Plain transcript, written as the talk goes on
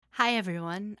Hi,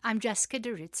 everyone. I'm Jessica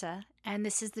DeRuzza, and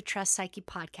this is the Trust Psyche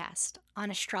podcast on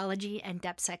astrology and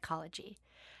depth psychology.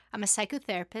 I'm a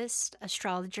psychotherapist,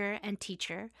 astrologer, and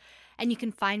teacher, and you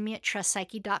can find me at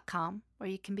trustpsyche.com, where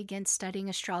you can begin studying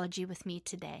astrology with me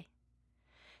today.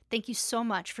 Thank you so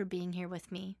much for being here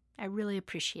with me. I really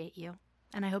appreciate you,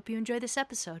 and I hope you enjoy this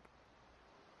episode.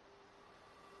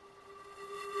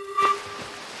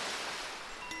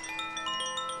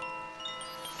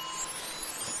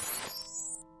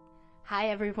 Hi,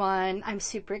 everyone. I'm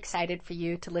super excited for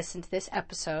you to listen to this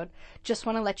episode. Just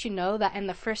want to let you know that in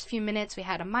the first few minutes, we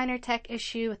had a minor tech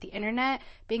issue with the internet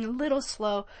being a little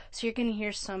slow, so you're going to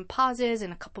hear some pauses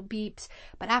and a couple beeps.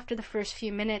 But after the first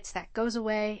few minutes, that goes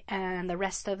away, and the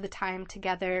rest of the time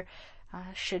together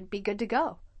should be good to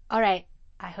go. All right.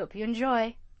 I hope you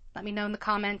enjoy. Let me know in the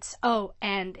comments. Oh,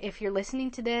 and if you're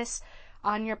listening to this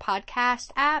on your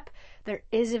podcast app, there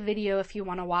is a video if you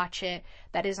want to watch it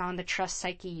that is on the Trust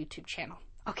Psyche YouTube channel.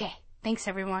 Okay, thanks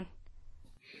everyone.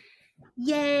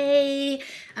 Yay!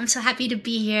 I'm so happy to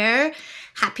be here.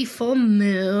 Happy full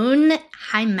moon.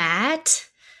 Hi, Matt.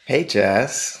 Hey,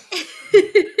 Jess.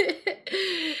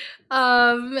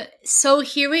 So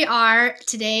here we are.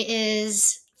 Today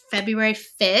is February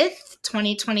 5th,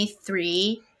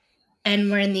 2023.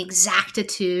 And we're in the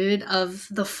exactitude of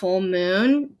the full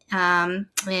moon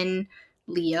in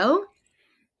Leo.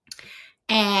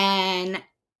 And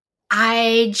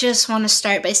I just want to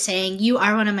start by saying you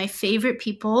are one of my favorite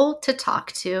people to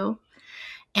talk to.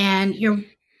 And you're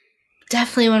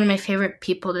definitely one of my favorite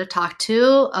people to talk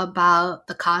to about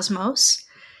the cosmos.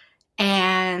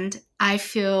 And I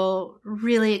feel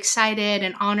really excited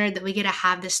and honored that we get to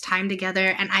have this time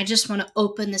together. And I just want to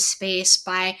open the space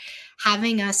by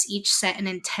having us each set an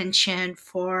intention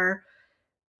for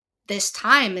this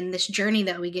time and this journey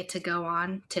that we get to go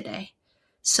on today.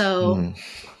 So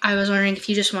I was wondering if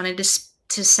you just wanted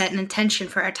to set an intention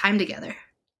for our time together.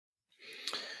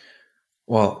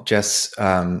 Well, Jess,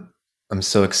 I'm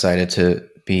so excited to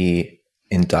be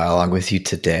in dialogue with you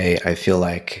today. I feel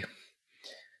like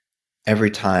every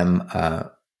time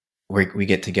we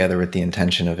get together with the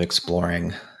intention of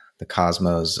exploring the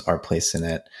cosmos, our place in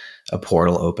it, a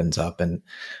portal opens up. And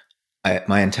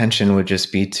my intention would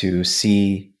just be to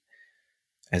see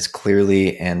as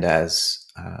clearly and as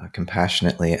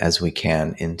compassionately as we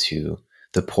can into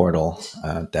the portal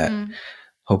that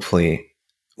hopefully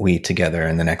we together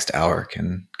in the next hour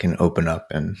can open up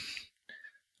and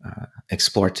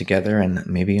explore together, and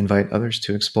maybe invite others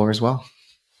to explore as well.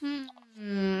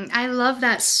 I love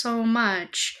that so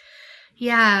much.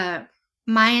 Yeah,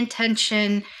 my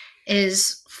intention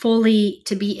is fully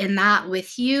to be in that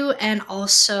with you, and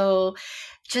also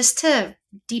just to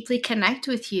deeply connect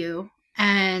with you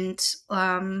and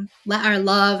let our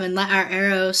love and let our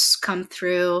eros come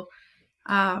through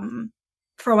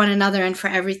for one another and for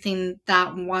everything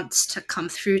that wants to come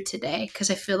through today. Because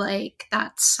I feel like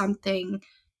that's something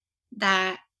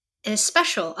that is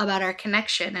special about our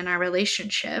connection and our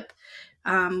relationship.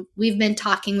 We've been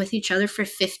talking with each other for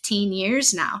 15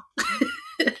 years now.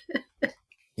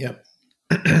 Yep.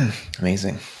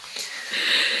 Amazing.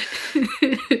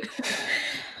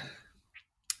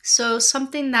 So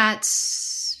something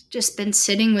that's just been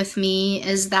sitting with me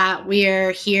is that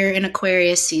we're here in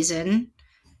Aquarius season,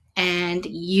 and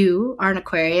you are an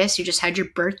Aquarius. You just had your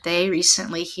birthday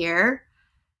recently here,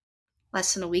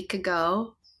 less than a week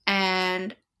ago.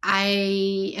 And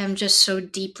I am just so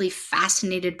deeply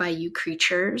fascinated by you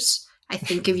creatures. I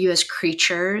think of you as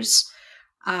creatures.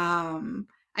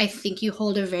 I think you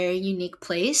hold a very unique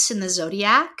place in the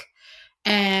zodiac.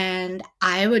 And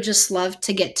I would just love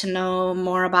to get to know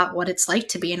more about what it's like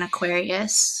to be an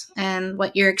Aquarius and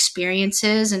what your experience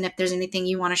is, and if there's anything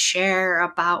you want to share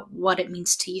about what it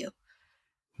means to you.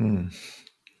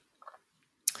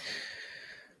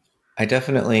 I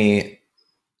definitely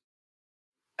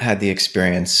had the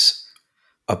experience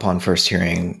upon first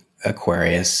hearing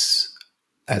Aquarius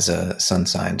as a sun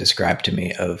sign described to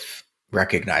me of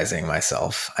recognizing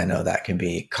myself. I know that can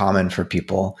be common for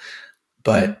people,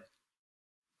 but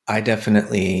I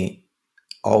definitely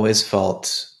always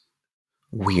felt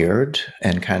weird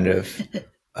and kind of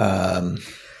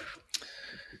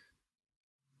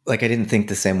like I didn't think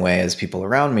the same way as people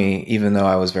around me, even though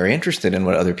I was very interested in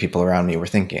what other people around me were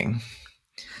thinking.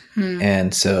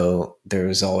 And so there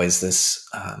was always this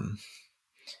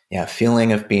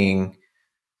feeling of being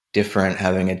different,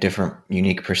 having a different,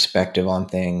 unique perspective on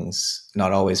things,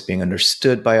 not always being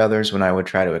understood by others when I would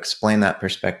try to explain that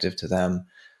perspective to them.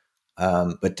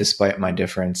 But despite my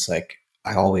difference, like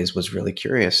I always was really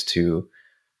curious to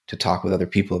talk with other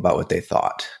people about what they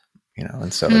thought,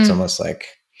 and so it's almost like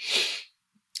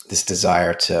this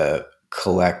desire to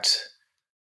collect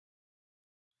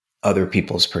other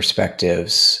people's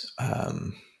perspectives,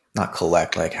 not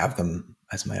collect, like have them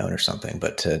as my own or something,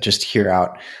 but to just hear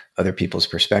out other people's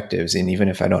perspectives. And even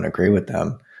if I don't agree with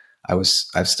them, I've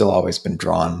still always been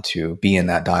drawn to be in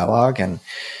that dialogue. And,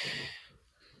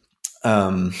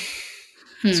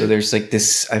 so there's like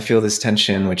this, I feel this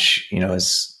tension, which, you know,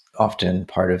 is often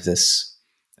part of this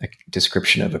like,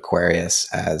 description of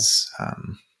Aquarius as,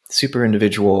 super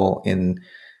individual in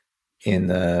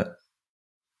the,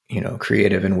 you know,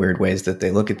 creative and weird ways that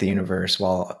they look at the universe,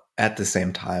 while at the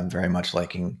same time very much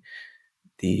liking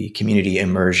the community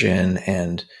immersion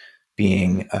and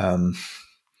being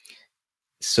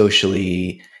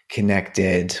socially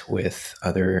connected with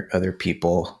other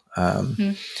people.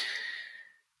 And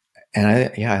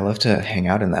I love to hang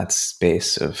out in that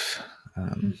space of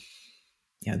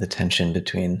the tension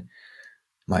between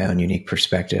my own unique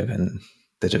perspective and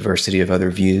the diversity of other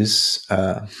views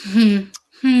out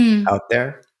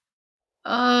there.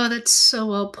 Oh, that's so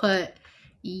well put.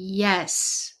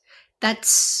 Yes.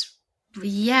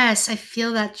 Yes, I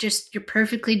feel that just you're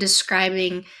perfectly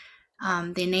describing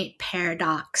the innate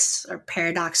paradox or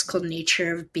paradoxical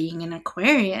nature of being an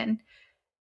Aquarian.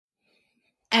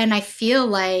 And I feel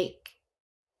like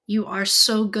you are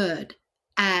so good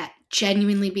at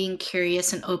genuinely being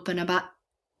curious and open about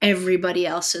everybody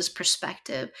else's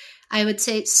perspective. I would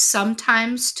say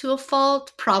sometimes to a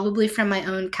fault, probably from my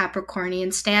own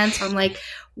Capricornian stance. I'm like,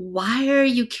 why are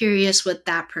you curious what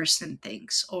that person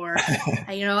thinks? Or,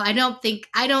 you know, I don't think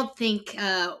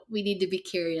we need to be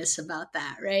curious about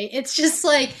that, right? It's just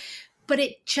like, but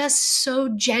it just so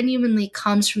genuinely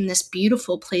comes from this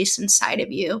beautiful place inside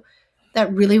of you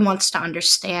that really wants to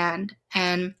understand.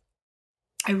 And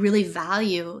I really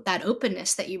value that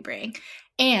openness that you bring.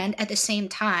 And at the same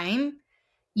time,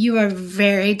 you are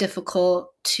very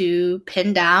difficult to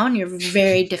pin down. You're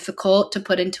very difficult to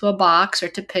put into a box or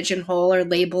to pigeonhole or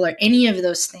label or any of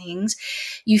those things.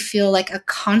 You feel like a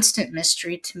constant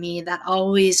mystery to me that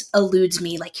always eludes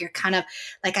me. Like you're kind of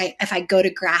like if I go to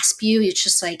grasp you, it's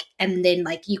just like, and then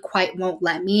like you quite won't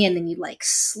let me, and then you like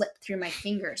slip through my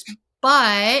fingers.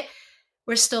 But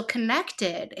we're still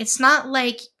connected. It's not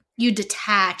like you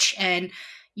detach and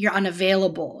you're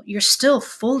unavailable. You're still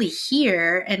fully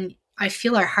here, and I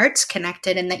feel our hearts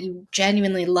connected and that you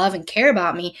genuinely love and care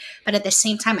about me. But at the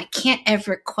same time, I can't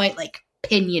ever quite like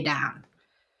pin you down.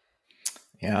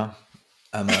 Yeah.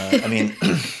 I mean,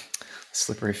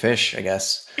 slippery fish, I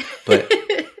guess. But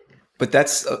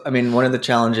that's, I mean, one of the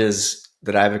challenges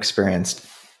that I've experienced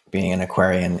being an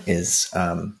Aquarian is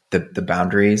the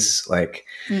boundaries, like,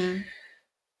 you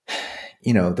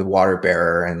know, the water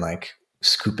bearer and like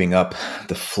scooping up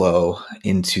the flow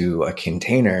into a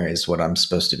container is what I'm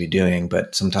supposed to be doing.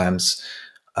 But sometimes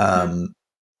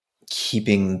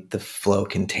keeping the flow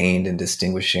contained and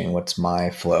distinguishing what's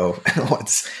my flow and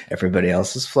what's everybody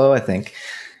else's flow, I think,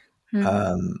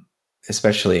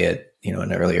 especially at, you know,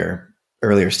 in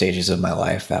earlier stages of my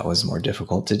life, that was more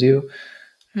difficult to do.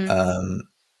 And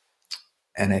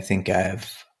I think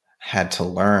I've had to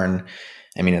learn,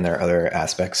 I mean, and there are other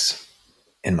aspects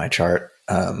in my chart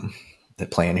that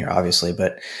play in here, obviously,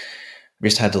 but I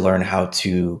just had to learn how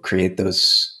to create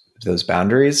those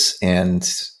boundaries. And,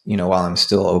 you know, while I'm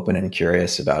still open and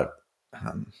curious about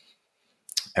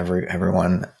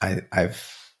everyone,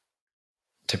 I've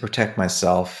to protect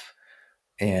myself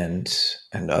and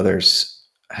others,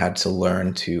 had to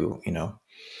learn to, you know,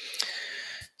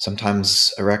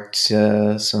 sometimes erect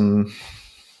some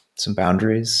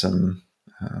boundaries, some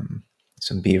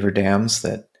beaver dams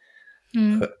that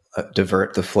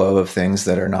divert the flow of things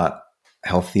that are not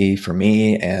healthy for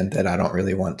me and that I don't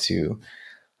really want to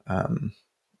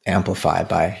amplify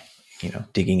by, you know,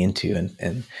 digging into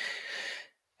and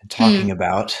talking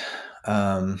about,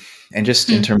 and just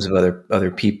in terms of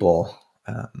other people,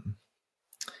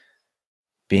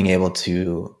 being able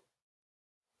to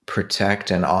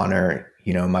protect and honor,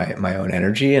 you know, my own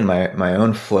energy and my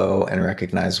own flow, and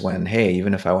recognize when, hey,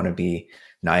 even if I want to be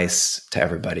nice to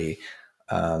everybody,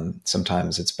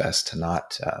 sometimes it's best to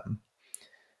not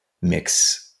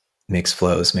mix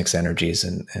flows, mix energies,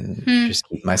 and just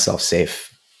keep myself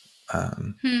safe.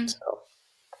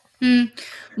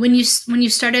 When you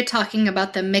started talking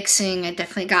about the mixing, I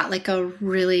definitely got like a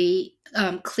really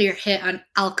clear hit on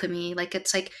alchemy. Like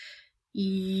it's like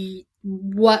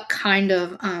what kind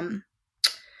of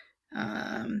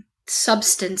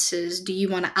substances do you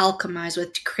want to alchemize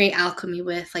with, to create alchemy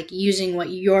with, like using what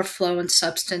your flow and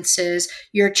substance is,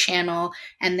 your channel,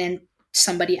 and then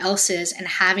somebody else's, and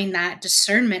having that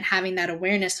discernment, having that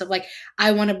awareness of like,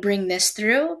 I want to bring this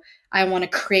through, I want to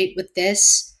create with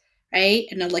this, right?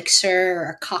 An elixir or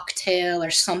a cocktail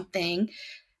or something.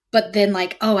 But then,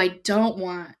 like, oh, I don't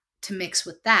want to mix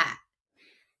with that.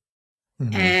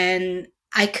 Mm-hmm. And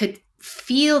I could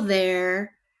feel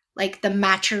there, like, the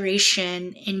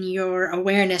maturation in your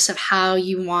awareness of how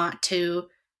you want to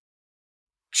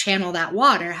channel that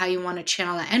water, how you want to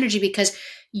channel that energy, because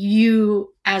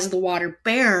you, as the water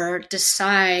bearer,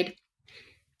 decide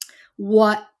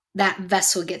what that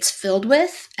vessel gets filled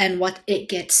with and what it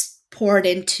gets poured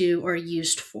into or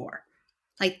used for.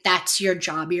 Like, that's your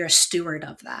job. You're a steward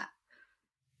of that.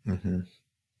 Mm-hmm.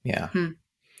 Yeah. Hmm.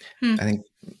 Hmm. I think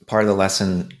part of the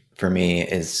lesson for me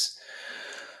has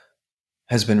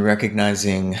been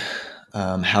recognizing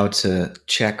how to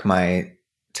check my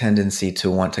tendency to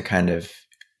want to kind of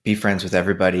be friends with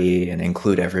everybody and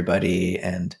include everybody,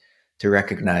 and to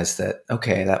recognize that,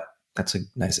 okay, that's a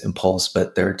nice impulse,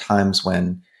 but there are times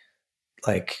when,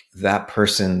 like, that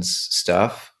person's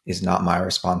stuff is not my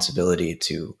responsibility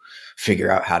to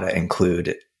figure out how to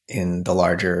include in the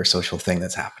larger social thing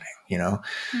that's happening, you know?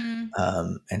 Hmm.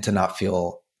 And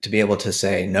to be able to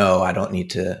say, no, I don't need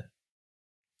to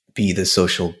be the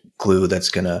social glue that's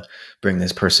going to bring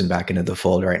this person back into the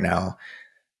fold right now,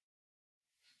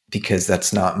 because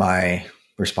that's not my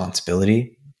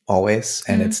responsibility always.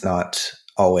 And it's not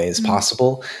always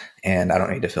possible. And I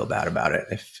don't need to feel bad about it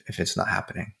if it's not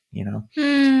happening, you know?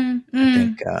 I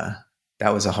think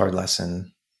that was a hard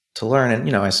lesson to learn.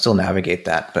 And, I still navigate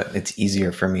that, but it's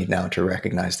easier for me now to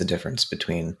recognize the difference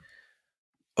between,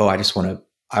 oh,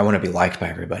 I want to be liked by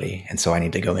everybody. And so I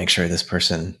need to go make sure this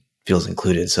person feels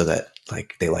included so that,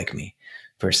 like, they like me,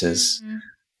 versus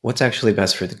what's actually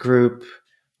best for the group.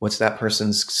 What's that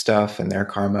person's stuff and their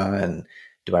karma? And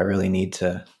do I really need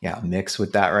to, mix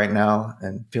with that right now?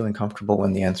 And feeling comfortable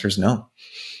when the answer is no.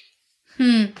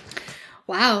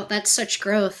 Wow, that's such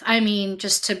growth. I mean,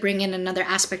 just to bring in another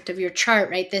aspect of your chart,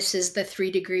 right? This is the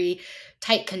 3-degree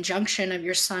tight conjunction of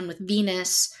your sun with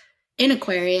Venus in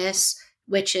Aquarius,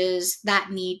 which is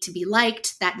that need to be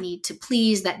liked, that need to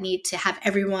please, that need to have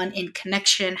everyone in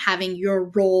connection, having your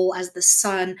role as the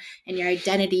sun and your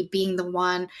identity being the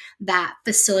one that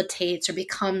facilitates or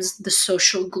becomes the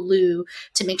social glue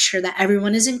to make sure that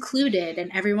everyone is included and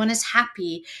everyone is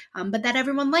happy, but that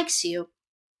everyone likes you.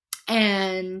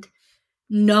 And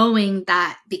knowing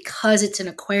that because it's an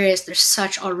Aquarius, there's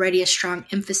such already a strong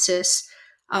emphasis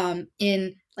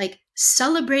in, like,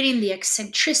 celebrating the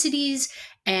eccentricities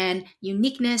and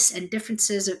uniqueness and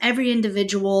differences of every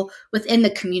individual within the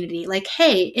community. Like,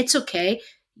 hey, it's okay.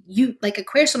 You, like,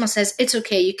 Aquarius almost says, it's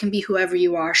okay. You can be whoever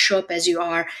you are, show up as you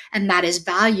are, and that is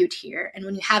valued here. And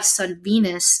when you have Sun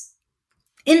Venus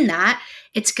in that,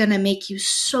 it's going to make you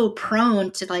so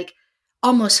prone to, like,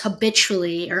 almost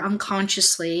habitually or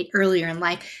unconsciously earlier in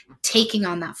life taking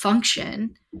on that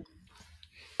function.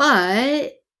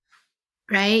 But,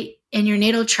 right, in your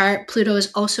natal chart, Pluto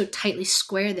is also tightly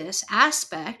square this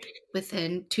aspect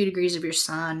within 2 degrees of your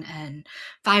sun and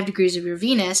 5 degrees of your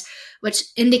Venus, which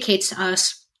indicates to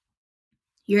us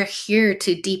you're here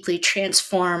to deeply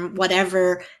transform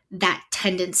whatever that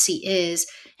tendency is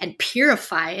and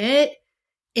purify it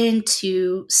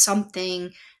into something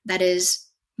that is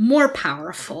more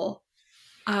powerful,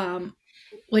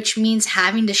 which means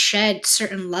having to shed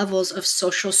certain levels of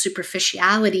social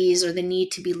superficialities or the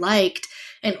need to be liked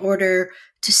in order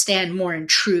to stand more in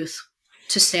truth,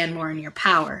 to stand more in your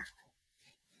power.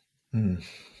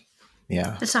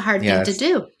 Yeah. That's a hard thing to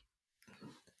do.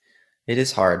 It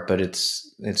is hard, but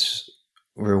it's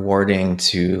rewarding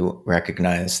to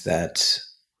recognize that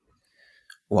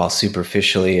while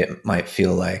superficially it might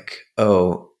feel like,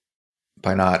 oh,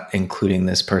 by not including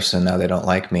this person, now they don't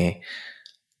like me,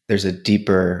 there's a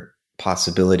deeper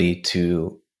possibility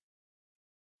to,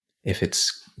 if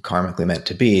it's karmically meant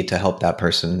to be, to help that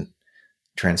person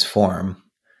transform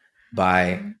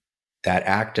by that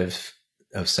act of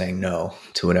saying no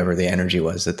to whatever the energy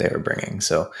was that they were bringing.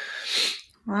 So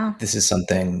wow. This is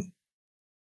something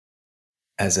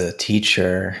as a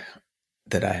teacher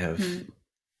that I have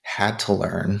had to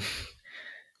learn,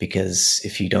 because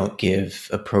if you don't give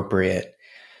appropriate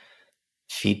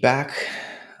feedback,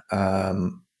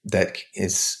 that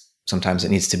is, sometimes it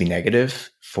needs to be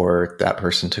negative for that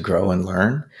person to grow and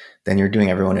learn, then you're doing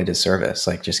everyone a disservice,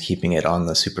 like just keeping it on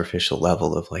the superficial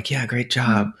level of, like, yeah, great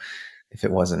job, if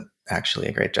it wasn't actually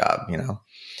a great job, you know?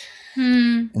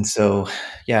 And so,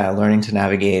 learning to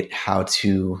navigate how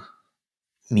to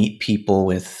meet people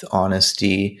with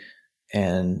honesty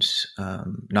and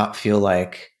not feel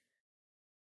like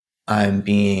I'm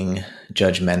being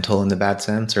judgmental in the bad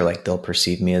sense, or like they'll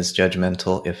perceive me as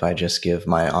judgmental if I just give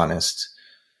my honest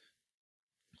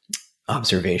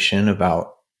observation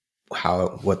about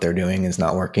how what they're doing is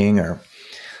not working, or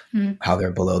Mm. how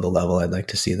they're below the level I'd like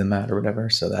to see them at or whatever.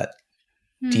 So that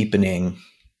Mm. deepening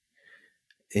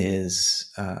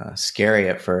is scary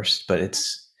at first, but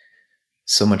it's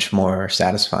so much more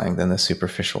satisfying than the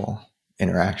superficial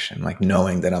interaction, like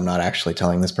knowing that I'm not actually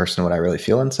telling this person what I really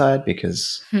feel inside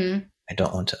because Mm. I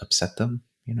don't want to upset them,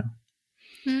 you know?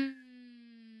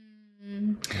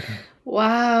 Mm. Yeah.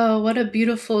 Wow, what a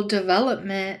beautiful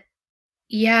development.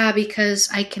 Yeah, because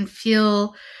I can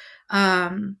feel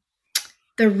um,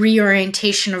 the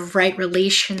reorientation of right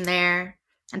relation there,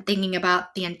 and thinking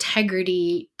about the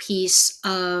integrity piece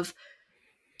of,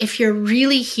 if you're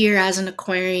really here as an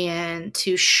Aquarian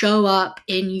to show up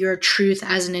in your truth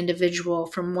as an individual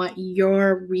from what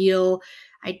your real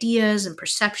ideas and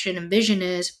perception and vision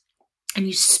is, and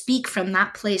you speak from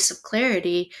that place of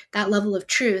clarity, that level of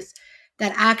truth,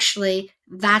 that actually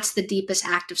that's the deepest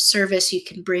act of service you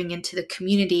can bring into the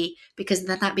community, because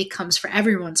then that becomes for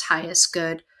everyone's highest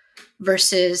good,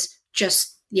 versus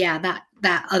just, yeah,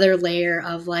 that other layer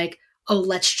of like, oh,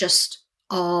 let's just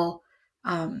all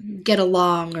get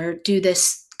along or do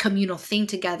this communal thing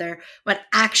together. But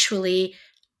actually,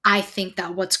 I think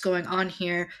that what's going on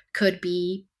here could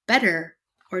be better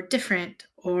or different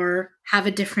or have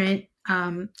a different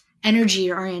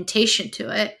energy or orientation to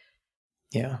it.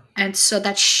 Yeah. And so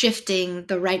that's shifting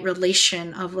the right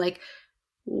relation of like,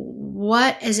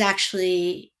 what is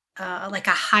actually like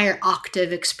a higher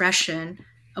octave expression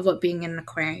of what being an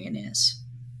Aquarian is.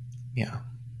 Yeah.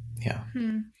 Yeah.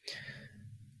 Hmm.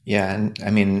 Yeah. And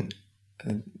I mean,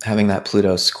 having that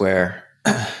Pluto square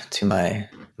to my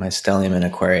stellium in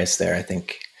Aquarius there, I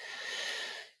think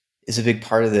is a big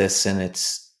part of this. And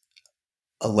it's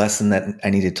a lesson that I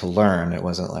needed to learn. It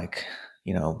wasn't like,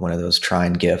 you know, one of those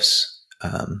trine gifts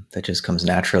that just comes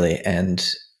naturally. And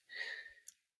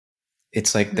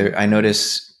it's like there, I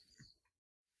notice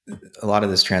a lot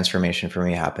of this transformation for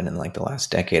me happened in like the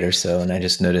last decade or so. And I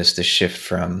just noticed the shift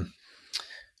from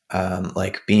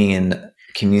like being in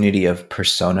community of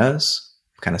personas,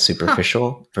 kind of Huh.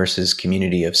 superficial, versus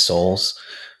community of souls,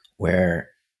 where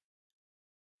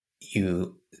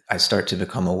I start to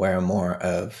become aware more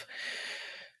of,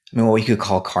 I mean, what we could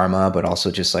call karma, but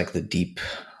also just like the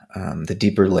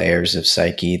deeper layers of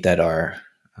psyche that are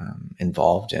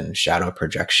involved in shadow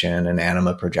projection and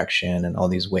anima projection, and all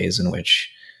these ways in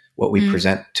which what we Mm.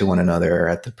 present to one another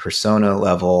at the persona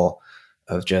level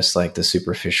of just like the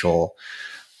superficial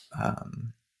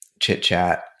chit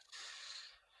chat,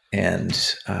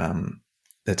 and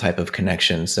the type of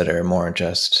connections that are more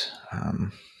just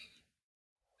Mm.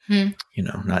 you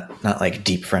know, not like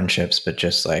deep friendships, but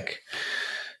just like,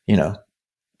 you know,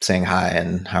 saying hi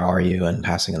and how are you and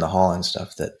passing in the hall and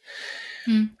stuff, that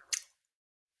Mm.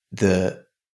 the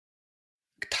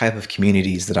type of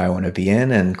communities that I want to be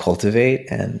in and cultivate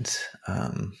and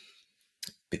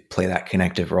play that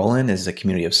connective role in is a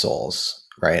community of souls,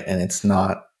 right? And it's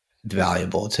not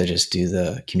valuable to just do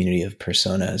the community of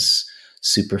personas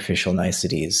superficial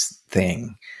niceties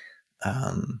thing,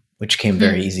 which came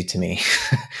very Mm. easy to me.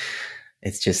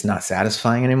 It's just not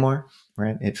satisfying anymore,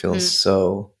 right? It feels Mm.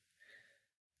 so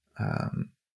um,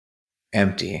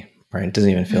 empty, right? It doesn't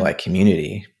even feel Mm. like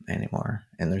community anymore.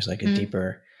 And there's like Mm.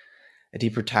 a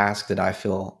deeper task that I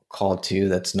feel called to,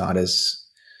 that's not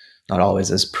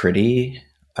always as pretty,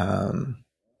 and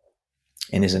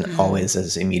isn't Mm. always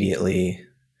as immediately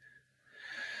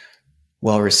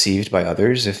well received by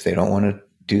others if they don't want to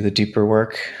do the deeper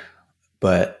work.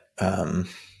 But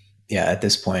yeah, at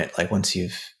this point, like once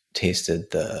you've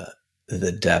tasted the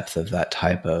depth of that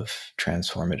type of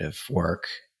transformative work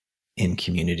in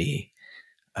community,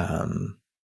 um,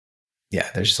 yeah,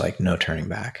 there's like no turning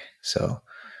back. So,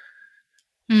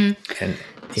 Mm. and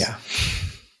yeah,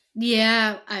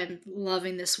 Yeah, I'm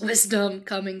loving this wisdom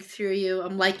coming through you.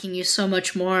 I'm liking you so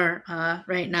much more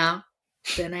right now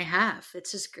than I have.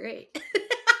 It's just great.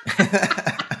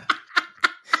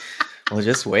 well,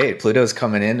 just wait. Pluto's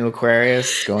coming into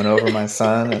Aquarius, going over my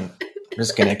sun, and I'm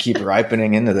just gonna keep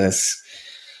ripening into this.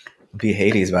 It'll be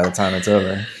Hades by the time it's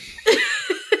over.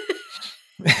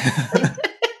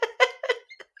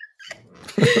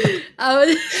 I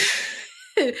was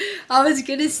I was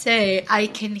gonna say, I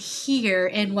can hear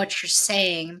in what you're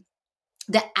saying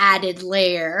the added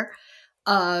layer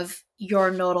of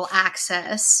your nodal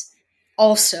axis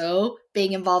also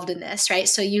being involved in this, right?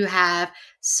 So you have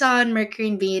Sun, Mercury,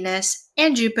 and Venus,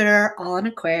 and Jupiter all in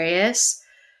Aquarius.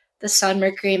 The Sun,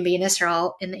 Mercury, and Venus are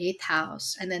all in the eighth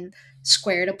house, and then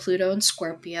square to Pluto and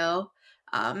Scorpio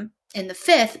in the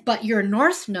fifth. But your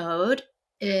North Node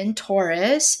in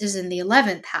Taurus is in the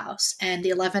 11th house, and the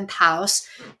 11th house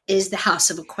is the house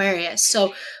of Aquarius.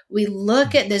 So we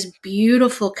look at this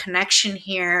beautiful connection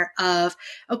here of,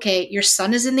 okay, your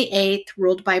sun is in the 8th,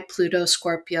 ruled by Pluto,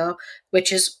 Scorpio,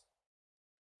 which is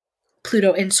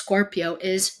Pluto in Scorpio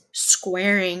is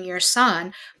squaring your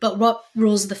sun. But what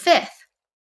rules the 5th?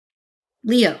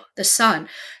 Leo, the sun.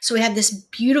 So we have this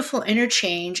beautiful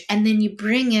interchange, and then you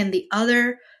bring in the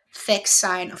other fixed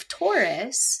sign of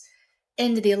Taurus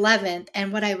into the 11th.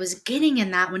 And what I was getting in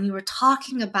that, when you were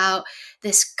talking about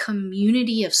this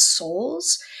community of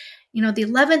souls, the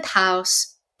 11th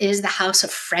house is the house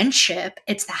of friendship.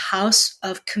 It's the house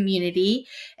of community.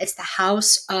 It's the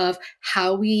house of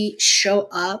how we show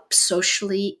up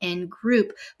socially in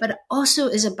group, but it also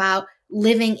is about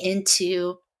living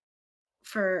into,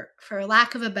 for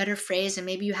lack of a better phrase, and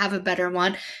maybe you have a better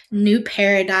one, new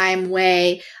paradigm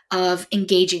way of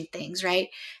engaging things, right?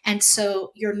 And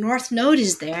so your North Node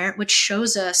is there, which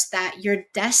shows us that your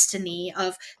destiny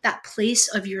of that place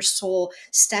of your soul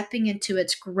stepping into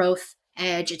its growth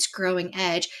edge, its growing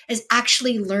edge, is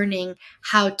actually learning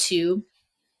how to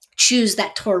choose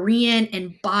that Taurian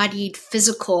embodied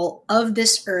physical of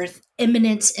this earth,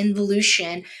 immanence,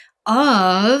 involution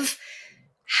of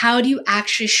how do you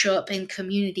actually show up in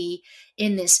community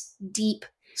in this deep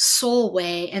soul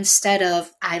way instead of,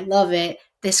 I love it,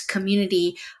 this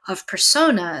community of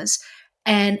personas.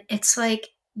 And it's like,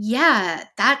 yeah,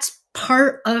 that's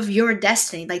part of your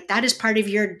destiny. Like that is part of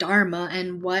your dharma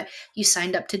and what you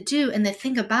signed up to do. And the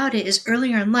thing about it is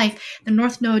earlier in life, the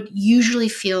North Node usually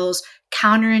feels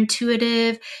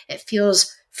counterintuitive. It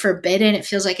feels forbidden. It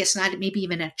feels like it's not maybe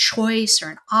even a choice or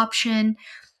an option.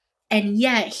 And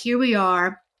yet here we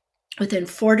are within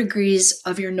 4 degrees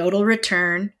of your nodal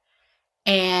return,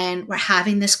 and we're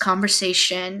having this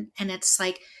conversation, and it's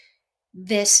like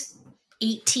this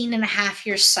 18 and a half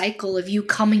year cycle of you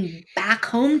coming back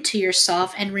home to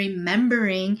yourself and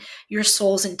remembering your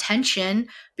soul's intention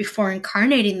before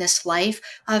incarnating this life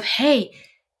of, hey,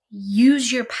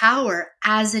 use your power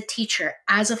as a teacher,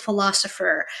 as a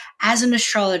philosopher, as an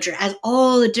astrologer, as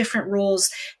all the different roles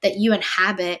that you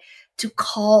inhabit to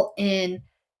call in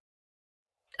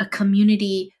a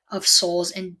community of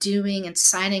souls and doing and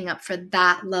signing up for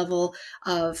that level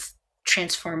of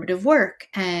transformative work.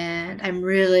 And I'm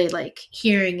really like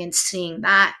hearing and seeing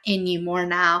that in you more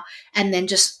now. And then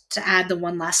just to add the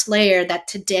one last layer, that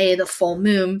today the full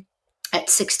moon at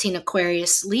 16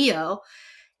 Aquarius Leo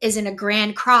is in a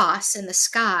grand cross in the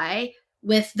sky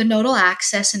with the nodal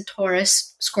axis in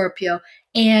Taurus, Scorpio,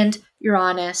 and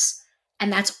Uranus.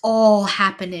 And that's all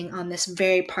happening on this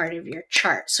very part of your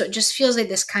chart. So it just feels like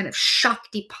this kind of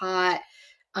Shaktipat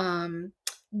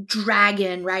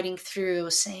dragon riding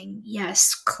through saying,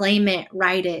 yes, claim it,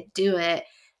 write it, do it.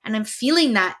 And I'm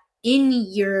feeling that in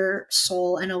your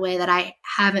soul in a way that I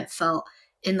haven't felt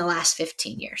in the last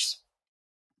 15 years.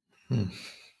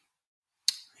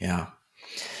 Yeah.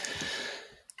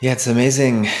 Yeah, it's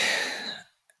amazing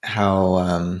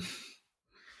how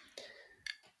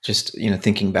just,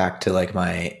 thinking back to like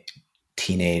my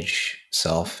teenage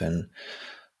self and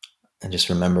just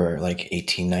remember like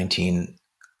 18, 19,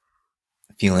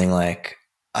 feeling like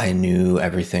I knew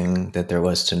everything that there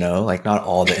was to know, like not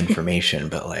all the information,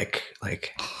 but like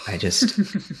I just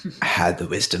had the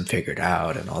wisdom figured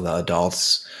out, and all the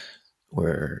adults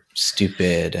were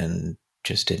stupid and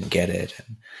just didn't get it.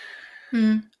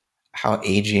 And how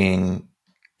aging,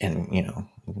 and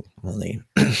only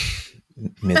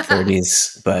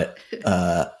mid-30s, but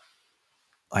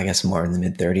I guess more in the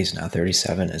mid-30s now.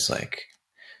 37 is like,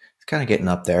 it's kind of getting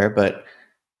up there, but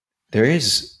there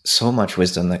is so much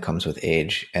wisdom that comes with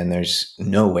age, and there's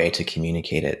no way to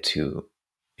communicate it to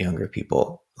younger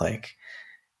people. Like,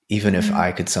 even if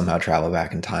I could somehow travel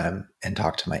back in time and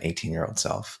talk to my 18-year-old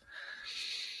self,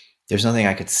 there's nothing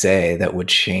I could say that would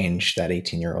change that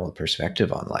 18-year-old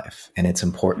perspective on life. And it's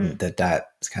important that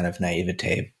kind of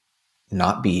naivete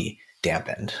not be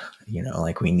dampened.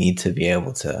 Like we need to be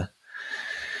able to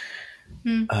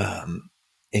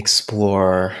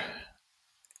explore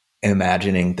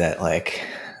imagining that like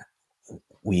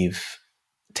we've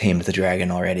tamed the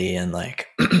dragon already and like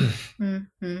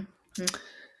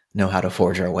know how to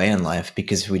forge our way in life,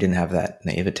 because if we didn't have that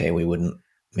naivete, we wouldn't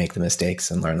make the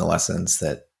mistakes and learn the lessons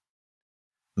that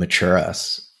mature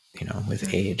us,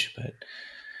 with age. But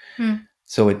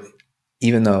so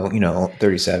even though,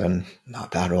 37,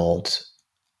 not that old,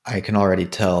 I can already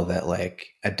tell that like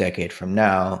a decade from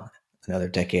now, another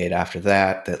decade after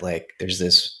that, that like there's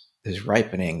this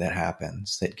ripening that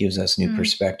happens that gives us new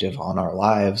perspective on our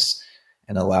lives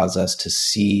and allows us to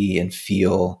see and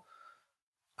feel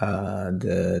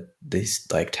these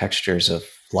like textures of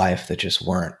life that just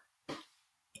weren't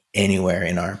anywhere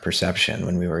in our perception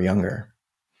when we were younger.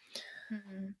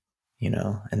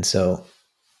 And so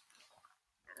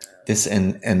this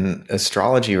and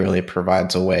astrology really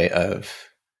provides a way of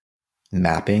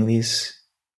mapping these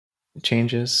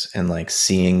changes and like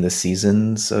seeing the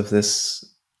seasons of this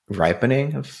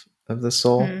ripening of the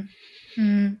soul.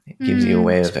 It gives you a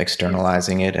way of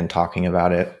externalizing it and talking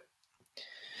about it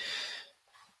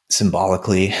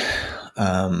symbolically.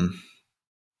 And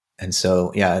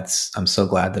so, yeah, I'm so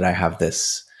glad that I have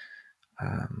this,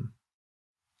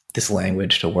 this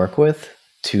language to work with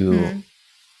to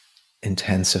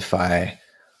intensify,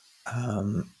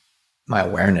 my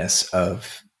awareness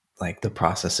of like the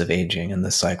process of aging and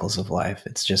the cycles of life.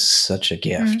 It's just such a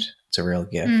gift. It's a real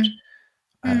gift.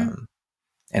 And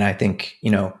I think,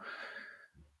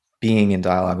 being in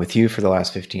dialogue with you for the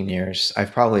last 15 years,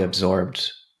 I've probably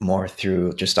absorbed more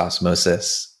through just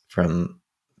osmosis from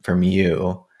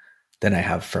you than I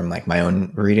have from like my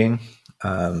own reading.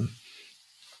 I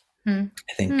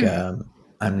think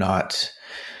I'm not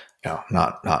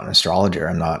an astrologer.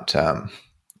 I'm not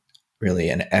really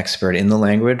an expert in the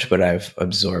language, but I've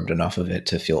absorbed enough of it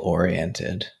to feel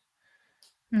oriented.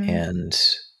 And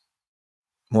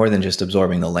more than just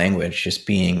absorbing the language, just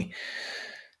being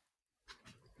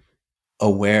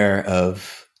aware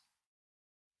of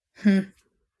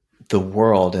the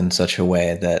world in such a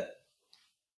way that,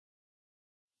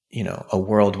 a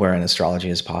world where an astrology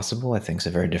is possible, I think is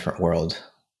a very different world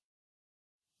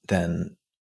than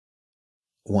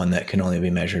one that can only be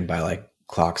measured by like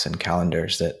clocks and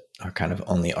calendars that are kind of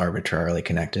only arbitrarily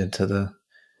connected to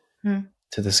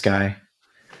the sky.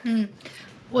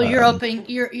 Well, you're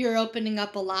opening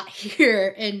up a lot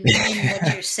here in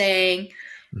what you're saying.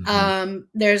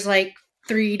 There's like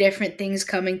 3 different things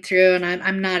coming through, and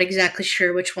I'm not exactly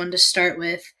sure which one to start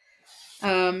with.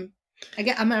 I'm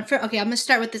gonna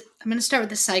start with this. I'm gonna start with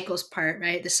the cycles part,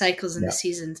 right? The cycles and the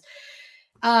seasons.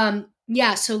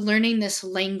 So learning this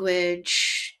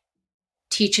language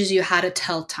teaches you how to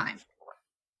tell time.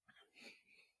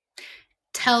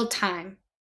 Tell time.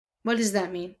 What does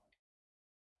that mean?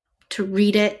 To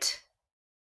read it,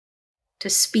 to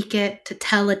speak it, to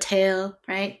tell a tale,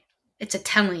 right? It's a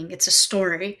telling, it's a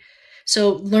story.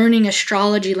 So learning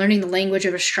astrology, learning the language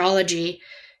of astrology,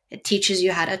 it teaches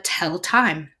you how to tell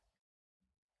time.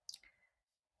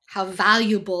 How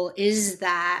valuable is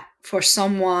that for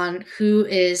someone who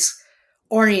is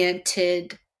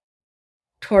oriented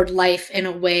toward life in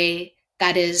a way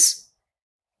that is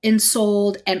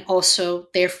ensouled and also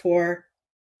therefore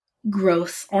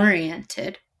growth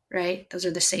oriented, right? Those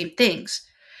are the same things.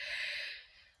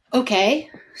 Okay,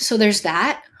 so there's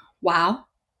that. Wow.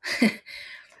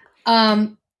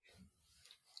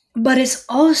 But it's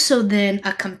also then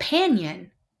a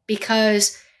companion,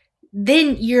 because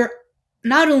then you're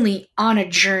not only on a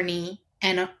journey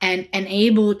and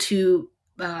able to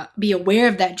be aware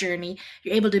of that journey,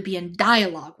 you're able to be in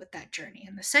dialogue with that journey.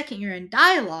 And the second you're in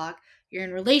dialogue, you're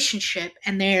in relationship,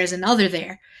 and there is another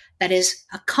there that is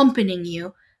accompanying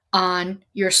you on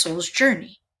your soul's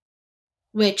journey,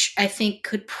 which I think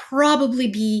could probably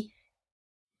be,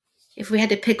 if we had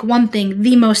to pick one thing,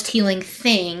 the most healing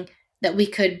thing that we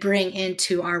could bring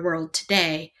into our world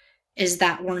today, is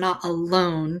that we're not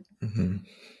alone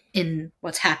in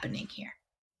what's happening here.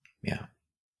 Yeah.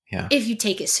 Yeah. If you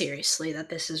take it seriously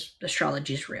that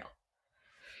astrology is real.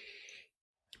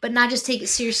 But not just take it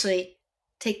seriously,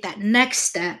 take that next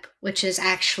step, which is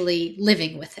actually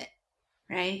living with it,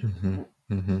 right?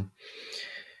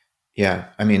 Yeah.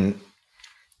 I mean,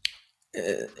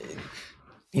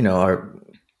 our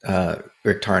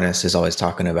Rick Tarnas is always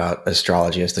talking about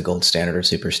astrology as the gold standard of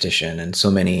superstition, and so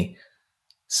many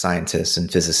scientists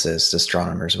and physicists,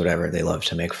 astronomers, whatever, they love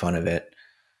to make fun of it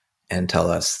and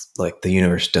tell us like the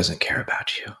universe doesn't care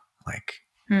about you, like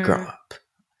grow up.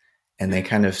 And they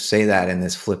kind of say that in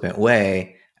this flippant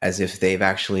way, as if they've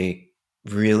actually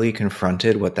really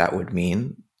confronted what that would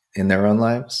mean in their own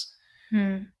lives.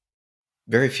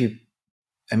 Very few.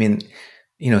 I mean,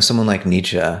 someone like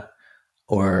Nietzsche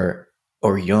or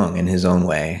Jung in his own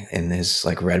way, in his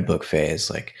like red book phase,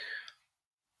 like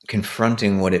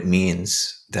confronting what it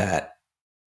means that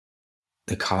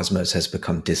the cosmos has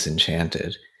become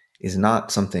disenchanted is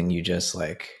not something you just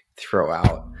like throw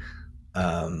out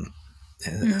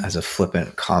as a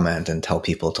flippant comment and tell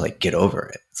people to like get over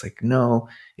it. It's like, no,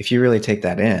 if you really take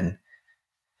that in,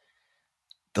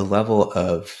 the level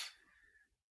of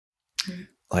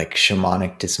like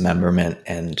shamanic dismemberment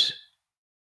and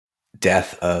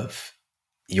death of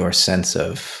your sense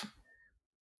of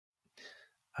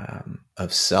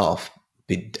self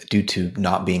due to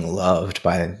not being loved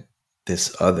by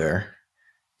this other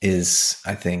is,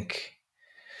 I think,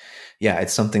 yeah,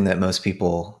 it's something that most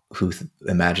people who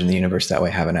imagine the universe that way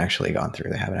haven't actually gone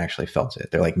through. They haven't actually felt it.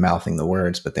 They're like mouthing the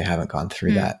words, but they haven't gone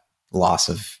through Hmm. that loss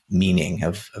of meaning,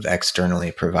 of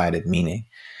externally provided meaning.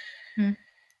 Hmm.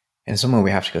 And somewhere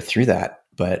we have to go through that,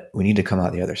 but we need to come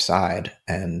out the other side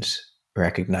and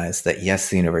recognize that yes,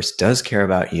 the universe does care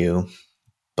about you,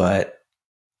 but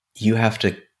you have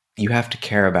to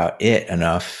care about it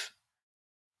enough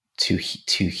to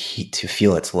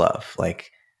feel its love.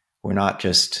 Like we're not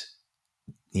just,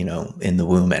 in the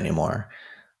womb anymore,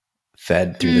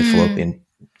 fed through the Hmm. fallopian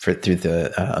through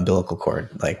the umbilical cord.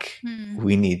 Like Hmm.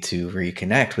 we need to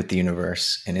reconnect with the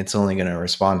universe, and it's only going to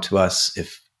respond to us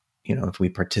if we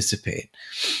participate.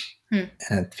 Hmm.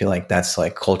 And I feel like that's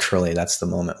like culturally, that's the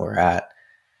moment we're at,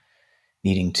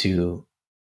 needing to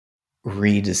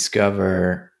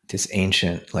rediscover this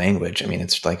ancient language. I mean,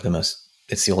 it's like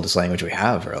it's the oldest language we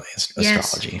have, really, Yes.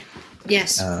 astrology.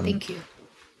 Yes. Um, Thank you.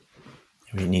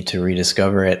 we need to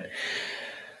rediscover it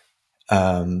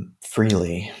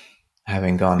freely,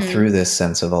 having gone Hmm. through this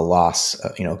sense of a loss,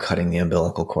 cutting the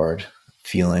umbilical cord,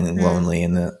 feeling Hmm. lonely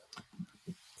in the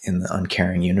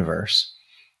uncaring universe.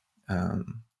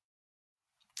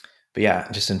 But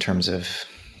yeah, just in terms of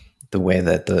the way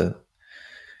that the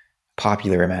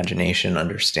popular imagination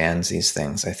understands these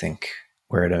things, I think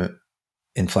we're at an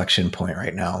inflection point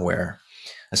right now where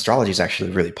astrology is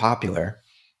actually really popular,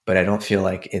 but I don't feel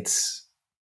like it's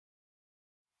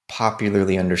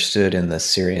popularly understood in the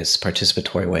serious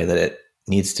participatory way that it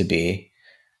needs to be,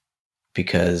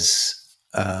 because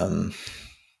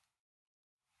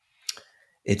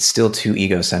it's still too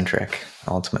egocentric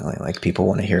ultimately. Like people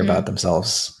want to hear Hmm. about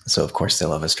themselves, so of course they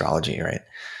love astrology, right?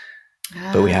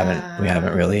 But we haven't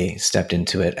Ah. really stepped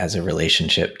into it as a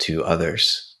relationship to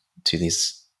others, to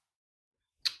these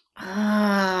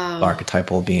Oh.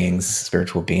 archetypal beings,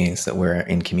 spiritual beings that we're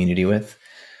in community with.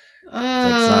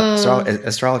 Like it's not Oh.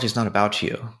 astrology is not about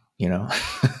you, you know.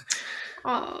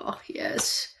 Oh,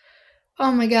 yes.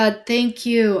 Oh my God, thank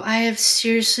you. I have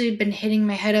seriously been hitting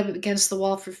my head up against the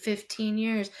wall for 15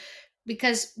 years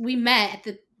because we met at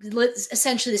the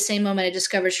essentially the same moment I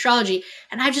discovered astrology,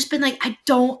 and I've just been like, I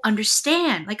don't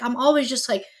understand. Like I'm always just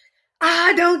like,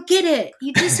 I don't get it.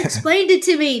 You just explained it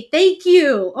to me. Thank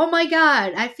you. Oh my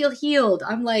God, I feel healed.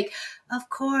 I'm like, of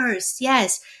course,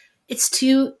 yes. It's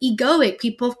too egoic.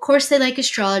 People, of course, they like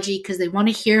astrology because they want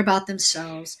to hear about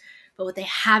themselves. But what they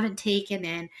haven't taken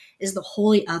in is the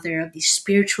holy other of these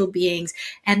spiritual beings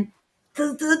and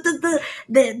the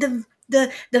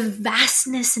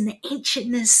vastness and the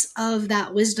ancientness of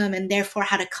that wisdom, and therefore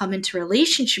how to come into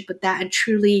relationship with that and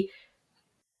truly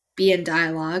be in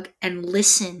dialogue and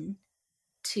listen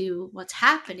to what's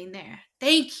happening there.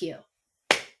 Thank you.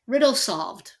 Riddle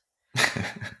solved.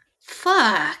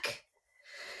 Fuck.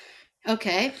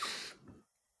 Okay.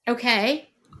 Okay.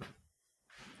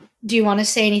 Do you want to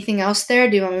say anything else there?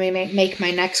 Do you want me to make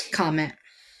my next comment?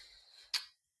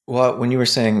 Well, when you were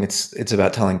saying it's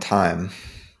about telling time,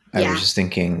 I was Yeah. just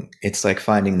thinking it's like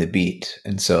finding the beat.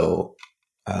 And so,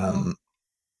 Oh. um,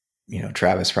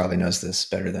 Travis probably knows this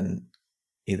better than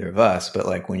either of us, but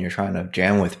like when you're trying to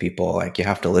jam with people, like you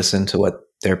have to listen to what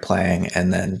they're playing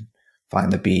and then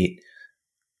find the beat,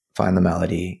 find the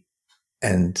melody,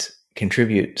 and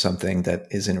contribute something that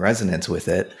is in resonance with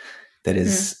it, that Mm,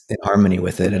 is in harmony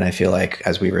with it. And I feel like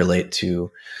as we relate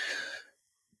to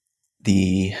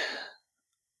the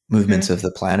movements mm, of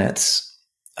the planets,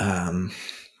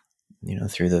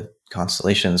 through the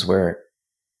constellations, we're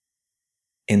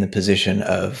in the position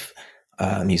of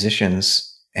musicians,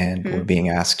 and we're mm. being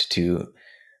asked to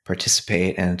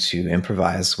participate and to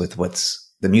improvise with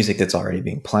what's the music that's already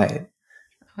being played.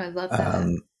 Oh, I love that.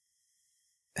 Um,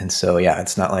 and so, yeah,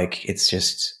 it's not like it's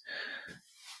just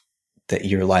that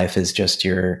your life is just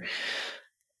you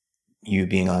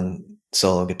being on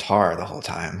solo guitar the whole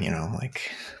time, like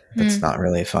that's Mm. not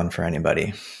really fun for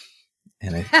anybody.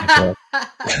 And I feel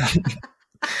like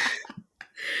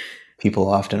people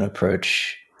often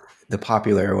approach the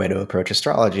popular way to approach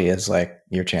astrology as like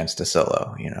your chance to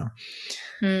solo,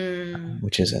 mm,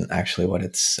 which isn't actually what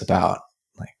it's about.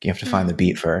 Like you have to find the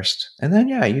beat mm. first, and then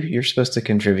yeah, you're supposed to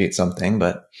contribute something,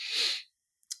 but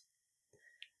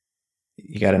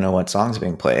you got to know what song's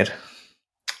being played.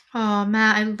 Oh,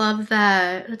 Matt, I love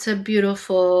that. It's a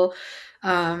beautiful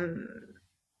um,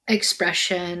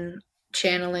 expression,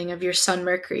 channeling of your Sun,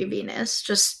 Mercury, Venus.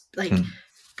 Just like Hmm.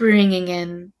 bringing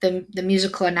in the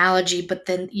musical analogy, but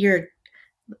then your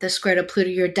the square to Pluto,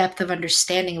 your depth of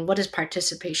understanding of what is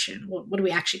participation. What are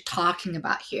we actually talking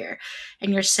about here?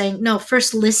 And you're saying, no,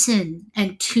 first listen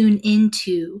and tune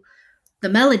into the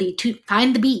melody to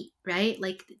find the beat, right?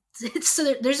 Like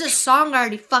So there's a song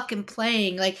already fucking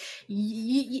playing. Like,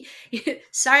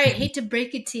 sorry, I hate to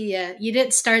break it to you. You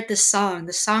didn't start the song.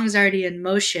 The song's already in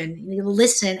motion. You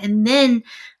listen, and then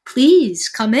please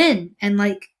come in and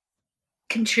like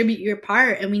contribute your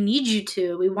part. And we need you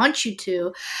to. We want you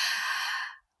to.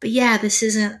 But yeah, this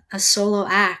isn't a solo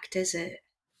act, is it?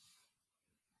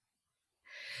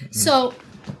 Mm-hmm. So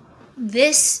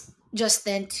this just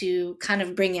then to kind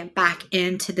of bring it back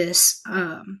into this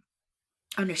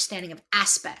understanding of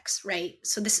aspects, right?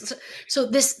 So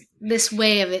this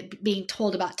way of it being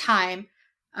told about time,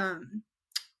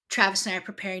 Travis and I are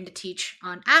preparing to teach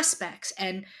on aspects,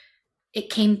 and it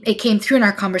came through in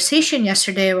our conversation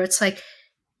yesterday where it's like,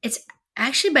 it's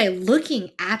actually by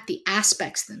looking at the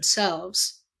aspects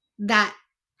themselves that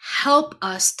help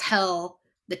us tell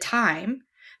the time,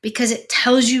 because it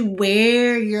tells you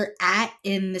where you're at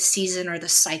in the season or the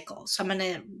cycle. So I'm going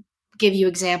to give you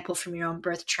example from your own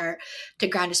birth chart to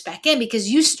ground us back in, because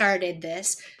you started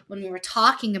this when we were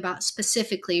talking about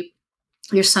specifically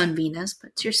your sun Venus,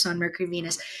 but it's your sun Mercury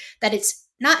Venus, that it's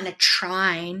not in a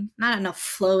trine, not in a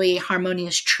flowy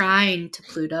harmonious trine to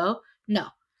Pluto. No,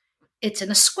 it's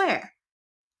in a square.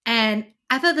 And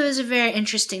I thought that was a very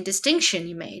interesting distinction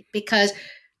you made, because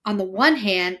on the one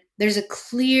hand, there's a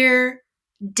clear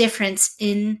difference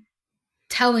in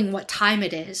telling what time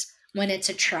it is when it's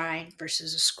a trine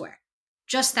versus a square.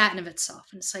 Just that in of itself.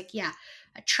 And it's like, yeah,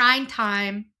 a trine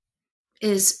time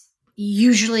is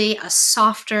usually a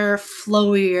softer,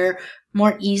 flowier,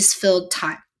 more ease-filled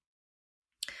time.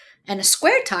 And a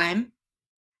square time,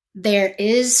 there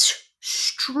is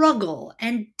struggle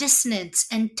and dissonance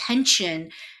and tension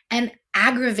and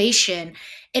aggravation.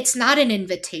 It's not an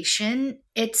invitation.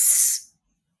 It's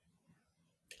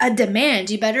a demand.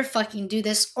 You better fucking do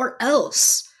this or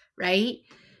else, right?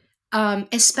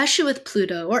 Especially with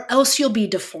Pluto, or else you'll be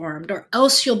deformed, or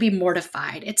else you'll be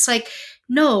mortified. It's like,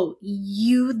 no,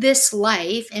 you this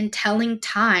life and telling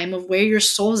time of where your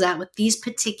soul's at with these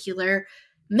particular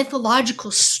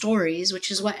mythological stories, which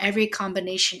is what every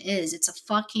combination is. It's a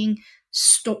fucking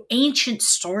ancient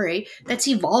story that's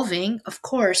evolving, of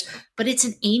course, but it's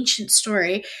an ancient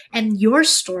story. And your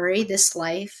story, this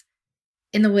life,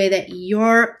 in the way that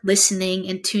you're listening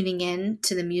and tuning in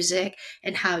to the music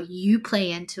and how you play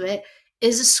into it,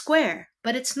 is a square.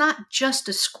 But it's not just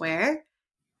a square,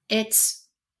 it's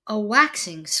a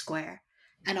waxing square.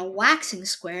 And a waxing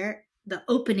square, the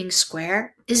opening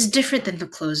square, is different than the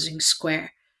closing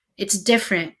square. It's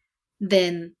different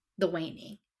than the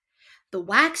waning. The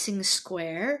waxing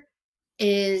square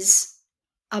is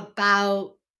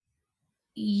about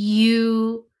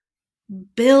you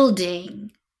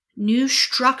building new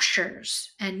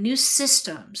structures and new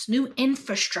systems, new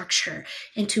infrastructure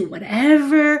into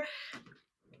whatever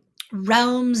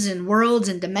realms and worlds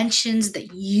and dimensions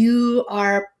that you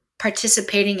are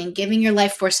participating and giving your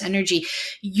life force energy.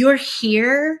 You're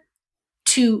here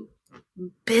to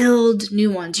build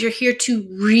new ones. You're here to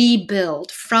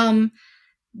rebuild from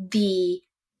the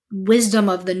wisdom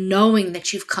of the knowing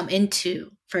that you've come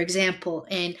into, for example,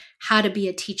 in how to be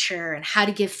a teacher and how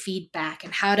to give feedback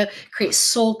and how to create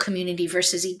soul community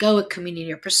versus egoic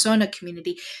community or persona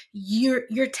community.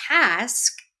 Your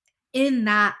task in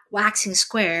that waxing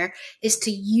square is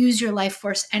to use your life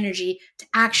force energy to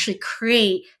actually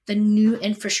create the new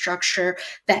infrastructure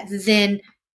that then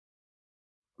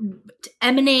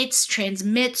emanates,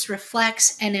 transmits,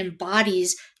 reflects, and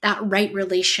embodies that right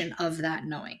relation of that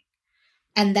knowing.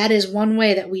 And that is one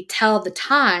way that we tell the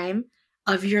time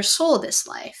of your soul this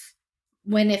life.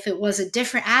 When if it was a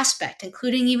different aspect,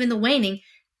 including even the waning,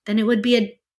 then it would be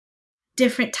a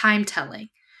different time telling.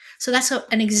 So that's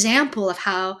an example of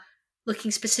how,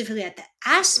 looking specifically at the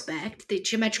aspect, the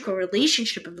geometrical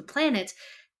relationship of the planets,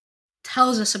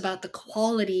 tells us about the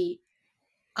quality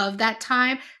of that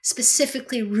time,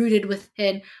 specifically rooted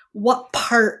within what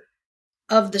part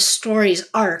of the story's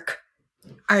arc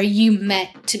are you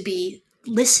meant to be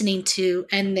listening to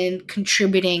and then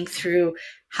contributing through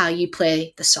how you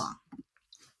play the song.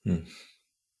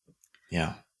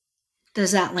 Yeah.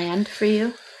 Does that land for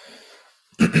you?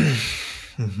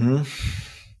 Mm-hmm.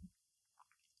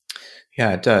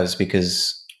 Yeah, it does,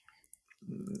 because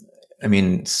I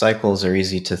mean, cycles are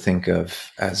easy to think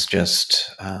of as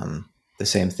just the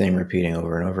same thing repeating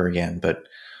over and over again. But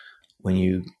when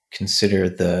you consider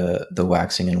the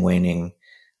waxing and waning,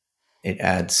 it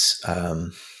adds a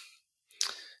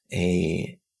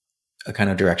kind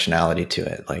of directionality to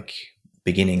it, like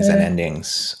beginnings and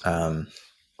endings,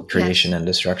 creation and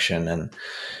destruction, and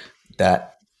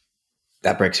that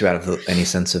breaks you out of any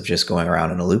sense of just going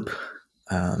around in a loop,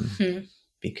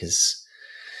 because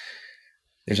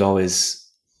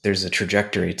there's a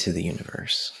trajectory to the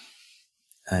universe.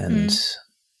 and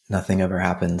nothing ever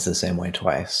happens the same way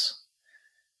twice.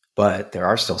 But there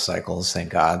are still cycles.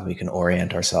 Thank God we can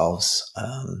orient ourselves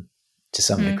to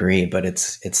some degree, but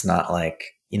it's not like,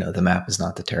 the map is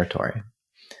not the territory.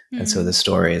 And so the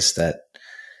stories that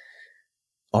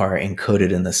are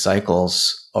encoded in the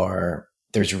cycles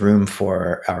there's room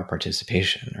for our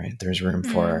participation, right? There's room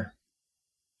for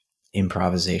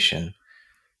improvisation.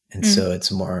 And so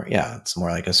it's more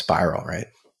like a spiral, right?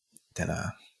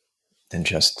 Than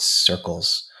just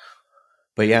circles.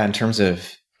 But yeah, in terms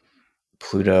of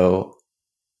Pluto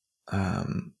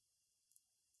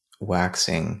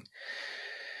waxing,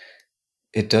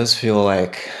 it does feel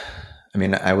like,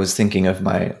 I was thinking of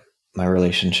my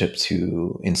relationship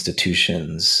to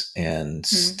institutions and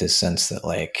this sense that,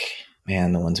 like,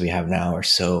 man, the ones we have now are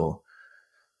so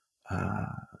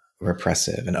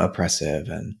repressive and oppressive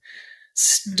and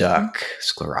stuck,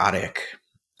 sclerotic.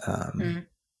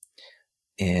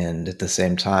 And at the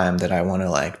same time that I want to,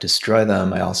 like, destroy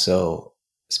them, I also,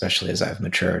 especially as I've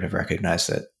matured, have recognized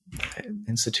that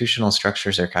institutional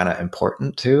structures are kind of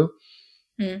important too.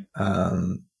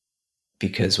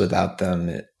 Because without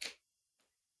them,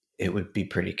 it would be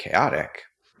pretty chaotic.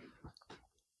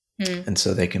 And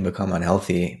so they can become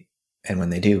unhealthy. And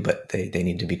when they do, but they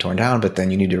need to be torn down, but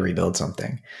then you need to rebuild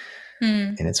something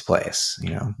in its place,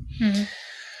 And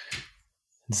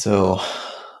so,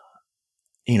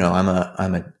 I'm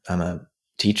a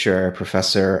teacher, a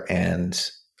professor, and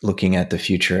looking at the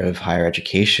future of higher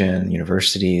education,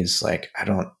 universities, like,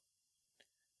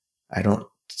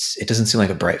 it doesn't seem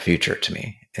like a bright future to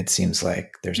me. It seems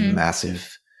like there's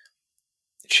massive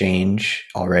change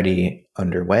already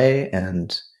underway,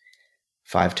 and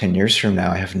 5-10 years from now,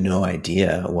 I have no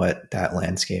idea what that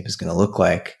landscape is going to look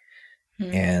like.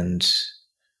 And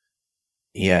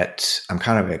yet I'm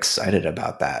kind of excited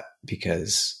about that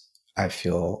because I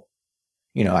feel,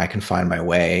 I can find my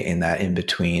way in that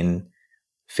in-between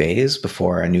phase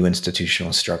before a new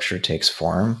institutional structure takes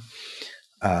form.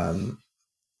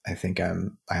 I think I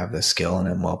have the skill and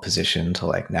I'm well positioned to,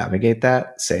 like, navigate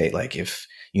that. Say, like, if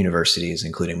universities,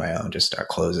 including my own, just start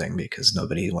closing because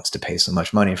nobody wants to pay so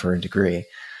much money for a degree,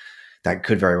 that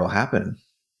could very well happen,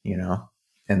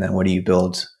 And then what do you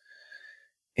build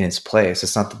in its place?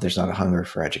 It's not that there's not a hunger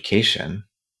for education,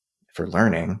 for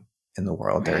learning in the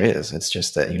world. Right. There is. It's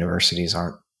just that universities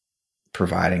aren't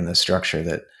providing the structure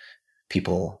that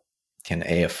people can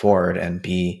A, afford, and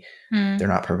B, they're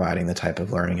not providing the type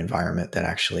of learning environment that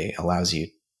actually allows you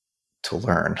to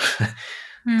learn.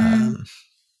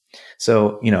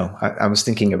 So, I was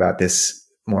thinking about this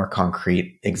more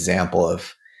concrete example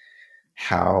of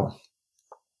how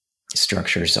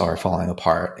structures are falling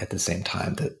apart at the same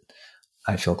time that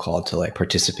I feel called to, like,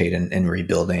 participate in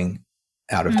rebuilding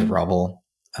out of the rubble.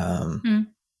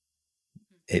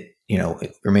 It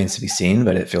remains to be seen,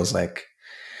 but it feels like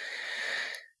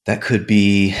that could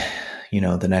be,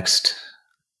 the next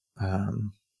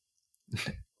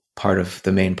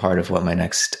the main part of what my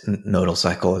next nodal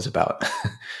cycle is about.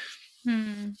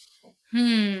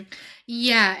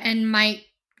 Yeah, and might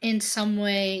in some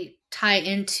way tie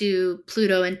into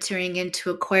Pluto entering into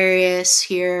Aquarius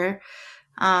here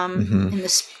in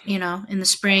this, in the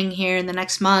spring here in the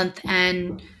next month.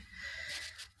 And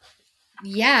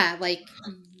yeah, like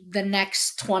the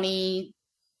next 20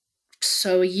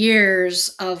 so years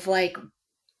of, like,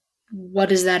 what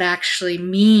does that actually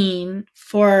mean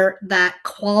for that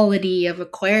quality of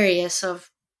Aquarius of,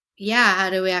 how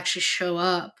do we actually show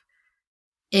up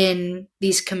in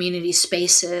these community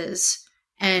spaces?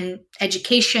 And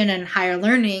education and higher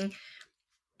learning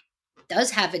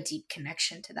does have a deep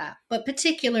connection to that, but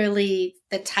particularly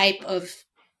the type of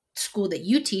school that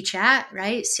you teach at,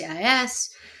 right?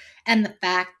 CIS, and the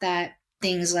fact that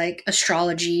things like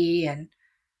astrology and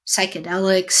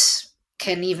psychedelics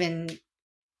can even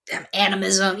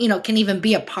animism, can even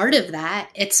be a part of that.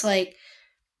 It's like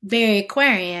very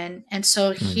Aquarian. And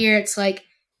so here it's like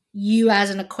you as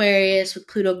an Aquarius with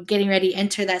Pluto getting ready to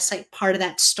enter, that's like part of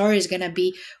that story is going to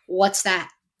be what's that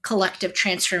collective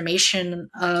transformation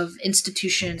of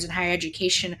institutions and higher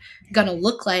education going to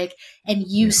look like. And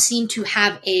you seem to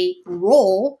have a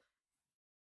role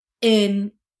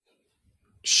in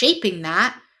shaping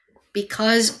that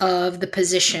because of the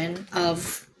position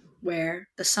of where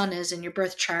the sun is in your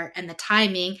birth chart and the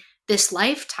timing, this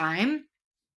lifetime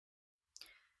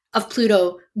of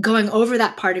Pluto going over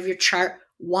that part of your chart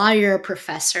while you're a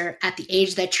professor at the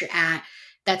age that you're at,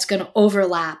 that's going to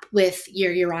overlap with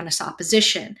your Uranus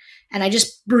opposition. And I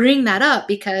just bring that up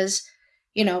because,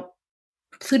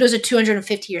 Pluto's a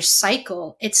 250-year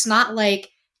cycle. It's not like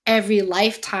every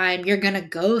lifetime you're going to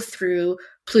go through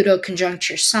Pluto conjunct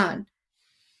your sun.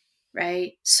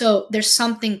 right? So there's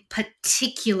something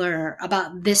particular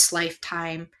about this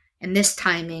lifetime and this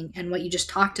timing and what you just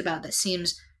talked about that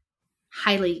seems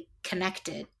highly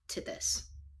connected to this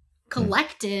Hmm.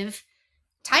 collective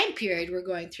time period we're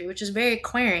going through, which is very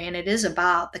Aquarian. It is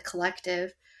about the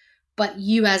collective, but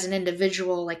you as an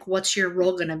individual, like, what's your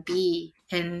role going to be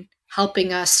in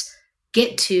helping us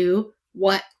get to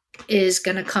what is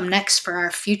going to come next for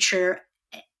our future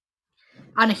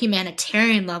on a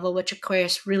humanitarian level, which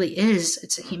Aquarius really is.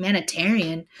 It's a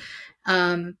humanitarian,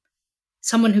 um,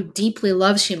 someone who deeply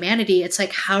loves humanity. It's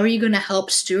like, how are you going to help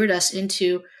steward us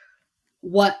into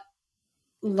what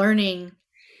learning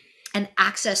and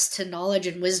access to knowledge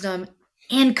and wisdom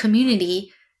and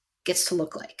community gets to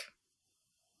look like?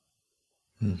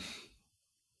 Hmm.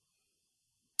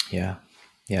 Yeah.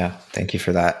 Yeah. Thank you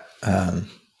for that.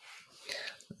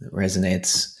 It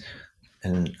resonates.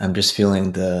 And I'm just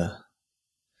feeling the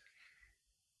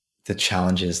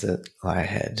challenges that lie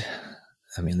ahead.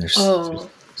 I mean, there's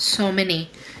So many.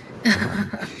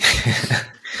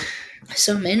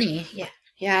 So many. Yeah.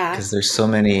 Yeah. because there's so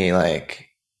many like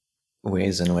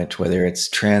ways in which, whether it's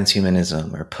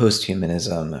transhumanism or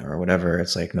posthumanism or whatever,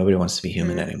 it's like nobody wants to be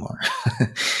human anymore.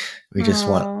 We just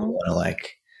Oh.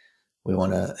 we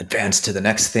want to advance to the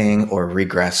next thing or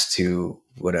regress to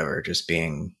whatever, just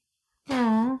being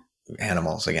Oh.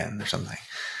 animals again or something.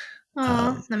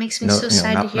 Oh. That makes me No, so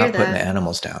sad to hear not putting the that.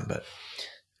 animals down, but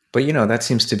that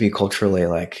seems to be culturally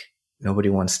like nobody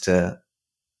wants to.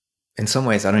 In some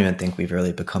ways, I don't even think we've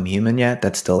really become human yet.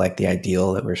 That's still like the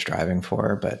ideal that we're striving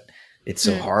for, but it's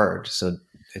so Hmm. hard. So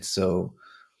it's so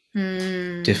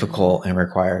Hmm. difficult and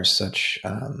requires such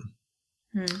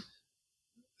Hmm.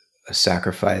 a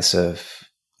sacrifice of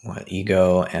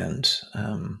ego and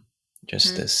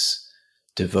just Hmm. this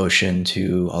devotion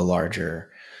to a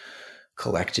larger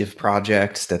collective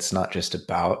project that's not just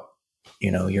about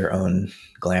your own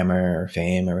glamour or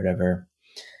fame or whatever.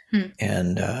 Hmm.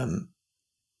 And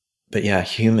but yeah,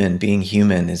 being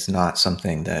human is not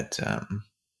something that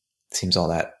seems all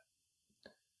that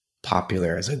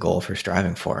popular as a goal for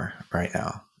striving for right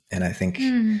now. And I think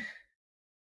Hmm.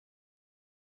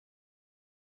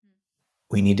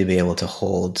 we need to be able to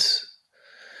hold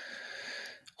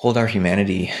our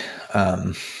humanity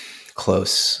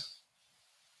close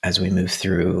as we move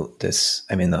through this.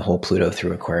 I mean, the whole Pluto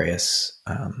through Aquarius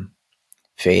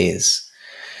phase,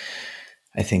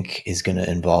 I think, is going to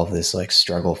involve this like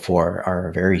struggle for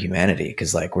our very humanity,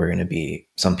 because like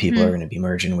some people are Hmm. going to be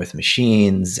merging with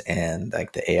machines, and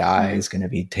like the AI Hmm. is going to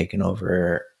be taking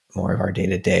over more of our day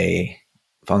to day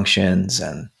functions,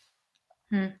 and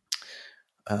Hmm.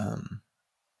 um,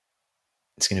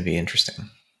 it's going to be interesting.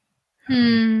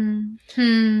 Hmm.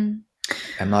 Hmm.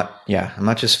 I'm not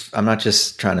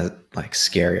just trying to like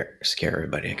scare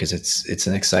everybody, because it's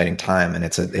an exciting time, and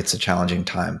it's a challenging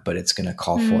time, but it's going to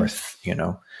call Hmm. forth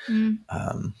Hmm.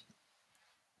 um,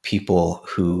 people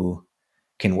who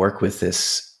can work with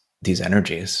these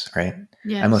energies, right?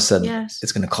 I almost Yes. said Yes.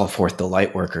 it's going to call forth the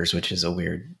light workers, which is a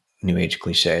weird new age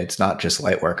cliche. It's not just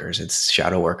light workers, it's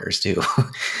shadow workers too.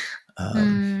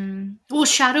 um, Hmm. Well,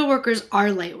 shadow workers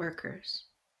are light workers.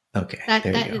 okay, That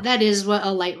there you that go. that is what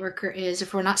a light worker is.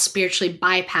 If we're not spiritually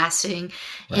bypassing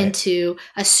Right. into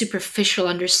a superficial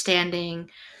understanding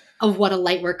of what a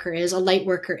light worker is, a light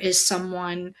worker is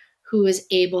someone who is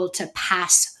able to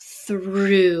pass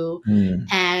through Mm,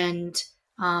 and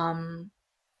um,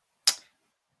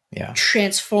 yeah,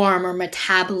 transform or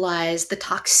metabolize the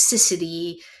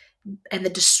toxicity and the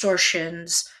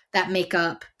distortions that make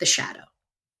up the shadow.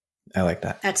 I like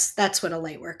that. That's what a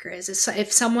light worker is. It's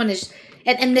if someone is,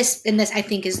 and this I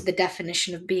think is the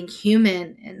definition of being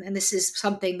human, and this is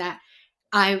something that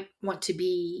I want to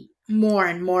be more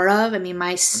and more of. I mean,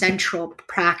 my central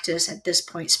practice at this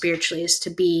point spiritually is to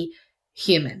be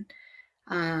human,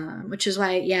 which is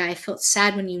why, yeah, I felt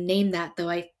sad when you named that. Though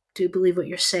I do believe what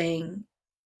you're saying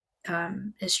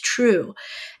is true,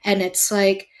 and it's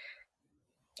like,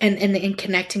 and in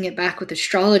connecting it back with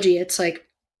astrology, it's like,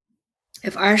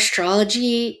 if our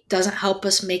astrology doesn't help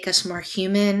us make us more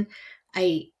human,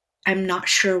 I I'm not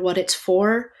sure what it's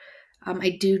for. I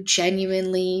do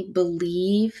genuinely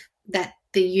believe that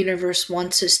the universe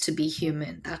wants us to be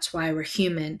human. That's why we're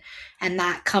human, and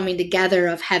that coming together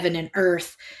of heaven and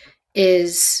earth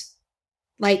is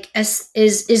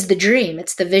is the dream.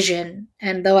 It's the vision.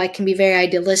 And though I can be very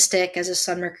idealistic as a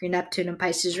Sun, Mercury, Neptune, and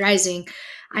Pisces rising,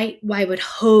 I would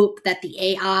hope that the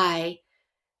AI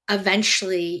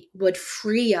eventually would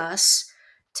free us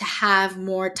to have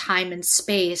more time and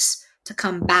space to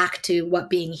come back to what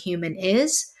being human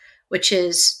is, which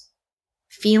is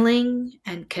feeling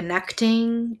and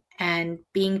connecting and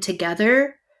being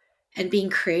together and being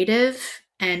creative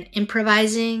and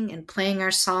improvising and playing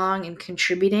our song and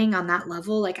contributing on that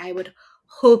level, like I would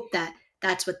hope that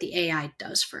that's what the AI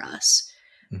does for us.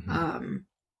 Mm-hmm.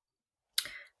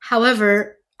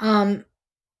 However,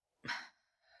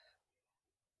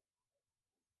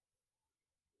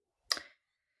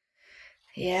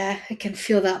 yeah, I can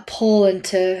feel that pull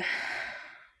into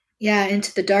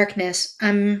the darkness.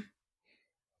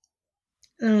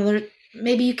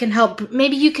 Maybe you can help.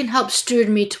 Maybe you can help steward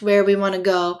me to where we want to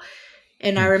go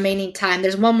in our remaining time.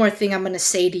 There's one more thing I'm going to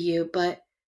say to you, but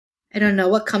I don't know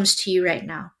what comes to you right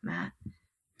now, Matt.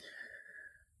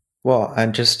 Well,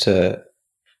 I'm just to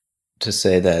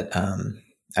say that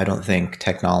I don't think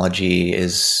technology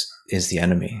is the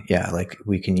enemy. Yeah, like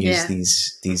we can use Yeah.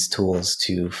 these tools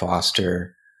to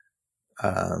foster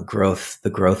the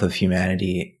growth of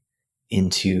humanity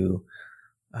into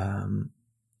um,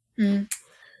 Mm.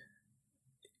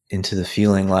 into the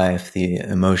feeling life, the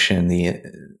emotion, the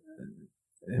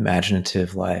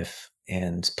imaginative life,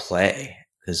 and play.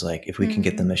 Because like if we can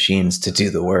get the machines to do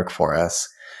the work for us,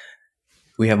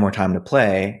 we have more time to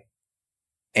play.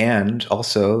 And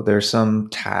also, there's some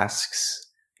tasks.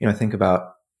 Think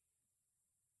about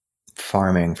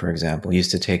farming, for example,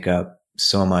 used to take up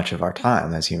so much of our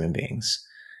time as human beings.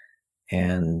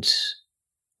 And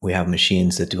we have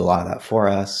machines that do a lot of that for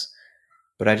us.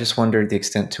 But I just wondered the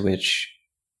extent to which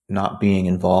not being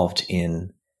involved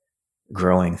in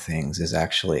growing things is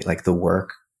actually like the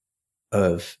work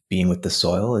of being with the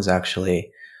soil is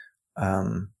actually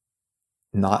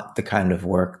not the kind of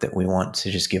work that we want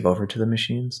to just give over to the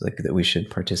machines, like that we should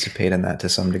participate in that to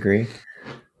some degree,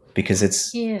 because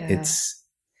it's Yeah. it's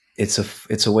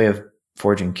it's a way of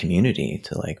forging community,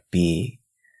 to like be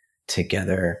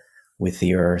together with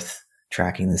the earth,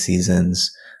 tracking the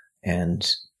seasons. And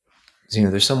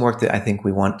there's some work that I think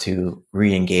we want to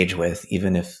re-engage with,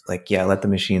 even if like, yeah, let the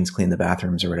machines clean the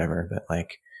bathrooms or whatever, but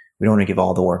like we don't want to give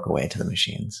all the work away to the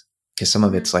machines, because some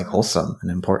of it's like wholesome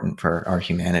and important for our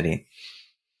humanity.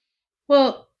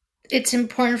 Well, it's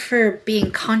important for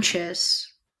being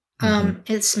conscious.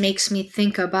 Mm-hmm. It makes me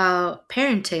think about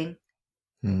parenting.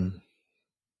 Mm.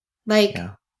 Like,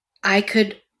 Yeah. I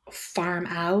could farm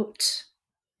out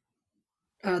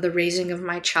the raising of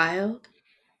my child.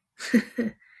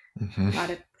 A Mm-hmm. lot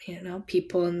of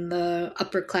people in the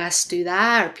upper class do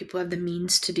that, or people have the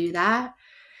means to do that.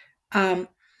 Um,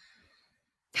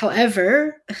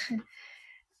 However,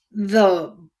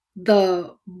 the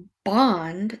the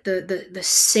bond, the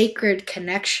sacred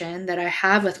connection that I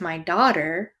have with my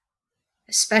daughter,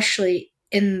 especially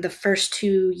in the first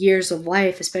 2 years of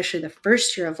life, especially the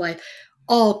first year of life,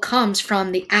 all comes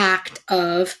from the act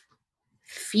of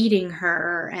feeding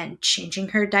her and changing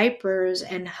her diapers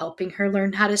and helping her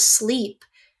learn how to sleep,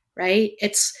 right?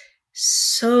 It's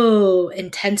so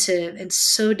intensive and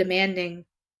so demanding,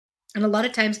 and a lot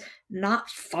of times not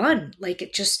fun. Like,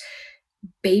 it just,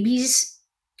 babies,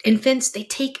 infants, they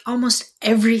take almost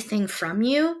everything from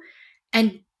you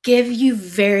and give you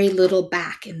very little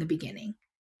back in the beginning.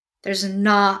 There's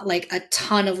not like a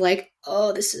ton of like,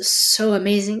 oh, this is so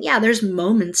amazing. Yeah, there's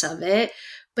moments of it.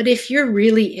 But if you're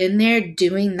really in there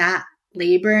doing that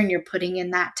labor and you're putting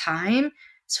in that time,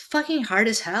 it's fucking hard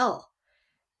as hell.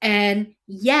 And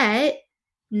yet,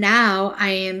 now I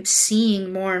am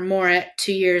seeing more and more at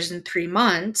 2 years and 3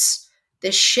 months,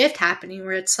 this shift happening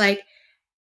where it's like,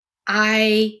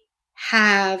 I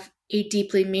have a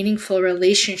deeply meaningful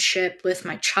relationship with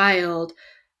my child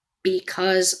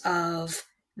because of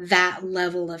that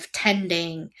level of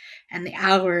tending and the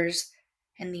hours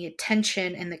and the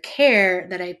attention and the care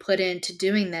that I put into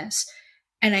doing this.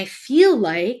 And I feel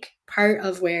like part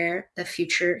of where the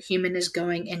future human is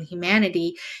going in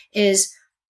humanity is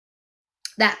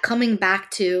that coming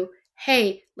back to,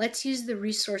 hey, let's use the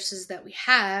resources that we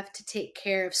have to take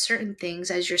care of certain things,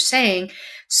 as you're saying,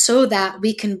 so that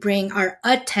we can bring our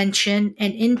attention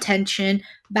and intention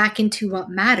back into what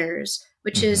matters,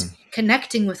 which Mm-hmm. is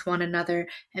connecting with one another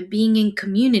and being in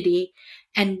community.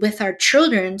 And with our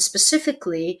children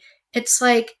specifically, it's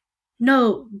like,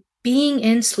 no, being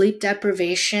in sleep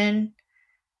deprivation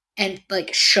and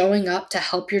like showing up to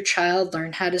help your child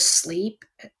learn how to sleep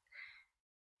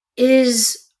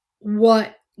is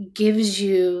what gives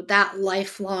you that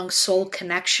lifelong soul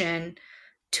connection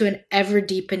to an ever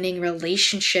deepening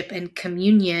relationship and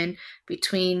communion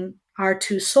between our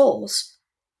two souls.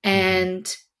 Mm-hmm.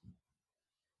 And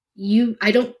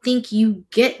I don't think you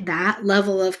get that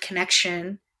level of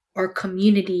connection or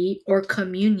community or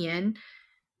communion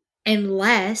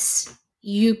unless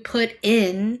you put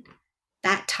in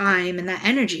that time and that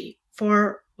energy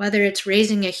for whether it's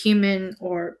raising a human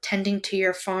or tending to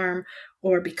your farm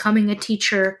or becoming a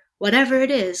teacher, whatever it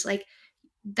is, like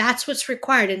that's what's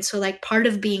required. And so like part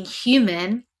of being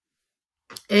human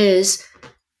is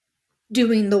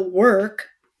doing the work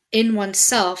in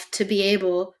oneself to be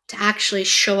able to actually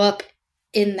show up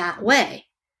in that way.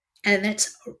 And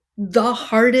it's the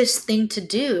hardest thing to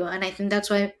do. And I think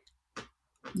that's why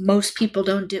most people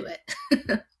don't do it.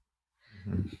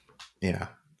 Yeah.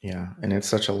 Yeah. And it's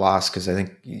such a loss because I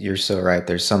think you're so right.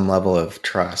 There's some level of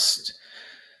trust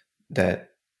that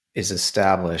is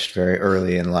established very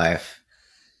early in life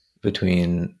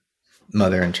between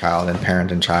mother and child and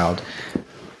parent and child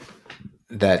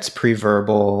that's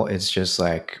pre-verbal. It's just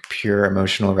like pure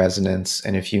emotional resonance.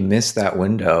 And if you miss that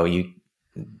window, you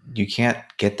can't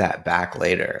get that back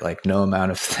later. Like no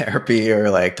amount of therapy or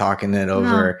like talking it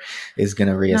over is going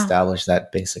to reestablish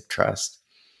that basic trust.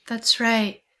 That's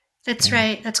right. That's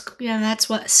right. That's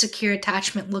what secure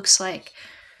attachment looks like.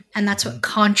 And that's what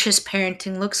conscious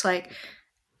parenting looks like.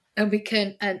 And we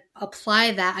can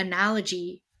apply that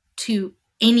analogy to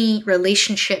any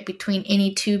relationship between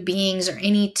any two beings or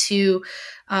any two,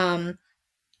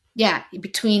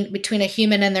 between a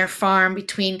human and their farm,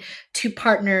 between two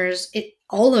partners,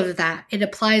 all of that, it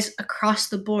applies across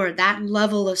the board. That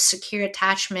level of secure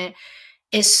attachment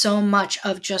is so much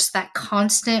of just that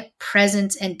constant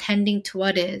presence and tending to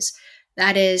what is.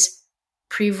 That is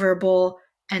pre-verbal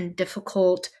and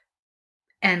difficult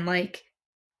and like,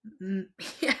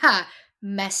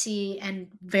 messy and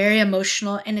very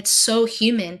emotional. And it's so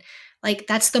human. Like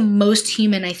that's the most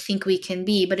human I think we can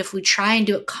be. But if we try and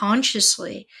do it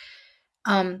consciously,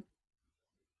 I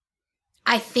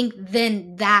think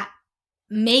then that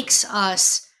makes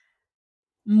us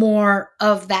more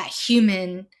of that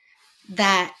human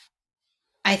that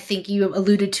I think you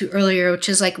alluded to earlier, which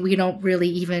is like we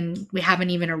haven't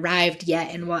even arrived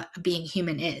yet in what being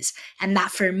human is. And that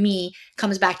for me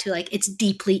comes back to like it's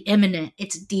deeply immanent,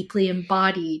 it's deeply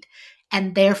embodied,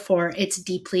 and therefore it's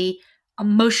deeply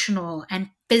emotional and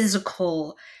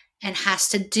physical and has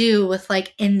to do with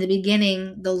like in the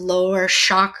beginning the lower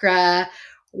chakra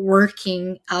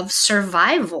working of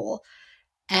survival.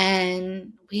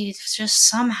 And we've just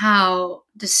somehow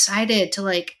decided to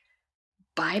like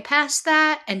bypass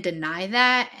that and deny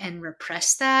that and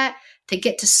repress that to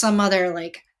get to some other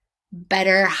like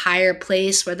better, higher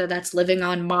place, whether that's living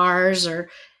on Mars or,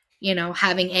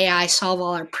 having AI solve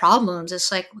all our problems.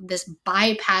 It's like this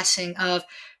bypassing of,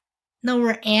 no,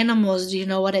 we're animals. Do you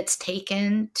know what it's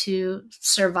taken to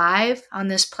survive on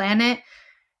this planet?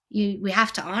 We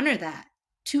have to honor that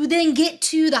to then get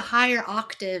to the higher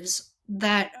octaves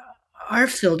that are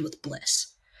filled with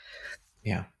bliss.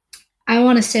 Yeah. I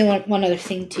want to say one other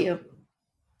thing to you.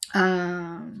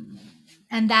 And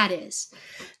that is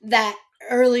that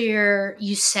earlier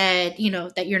you said,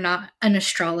 that you're not an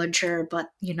astrologer, but,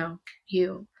 you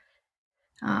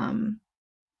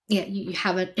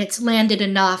haven't, it's landed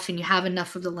enough and you have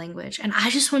enough of the language. And I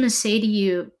just want to say to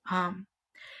you,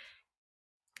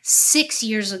 6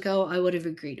 years ago, I would have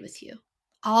agreed with you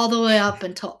all the way up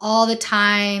until all the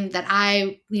time that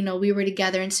we were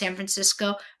together in San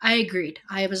Francisco. I agreed.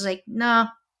 I was like, no,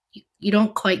 you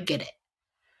don't quite get it.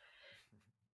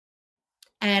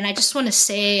 And I just want to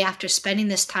say, after spending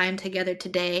this time together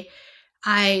today,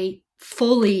 I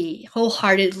fully,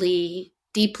 wholeheartedly,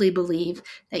 deeply believe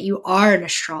that you are an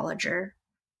astrologer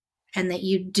and that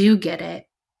you do get it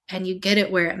and you get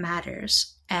it where it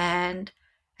matters. And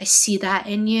I see that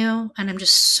in you, and I'm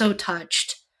just so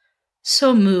touched,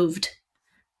 so moved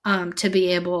to be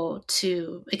able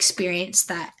to experience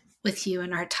that with you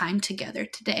in our time together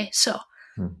today. So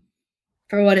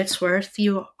for what it's worth,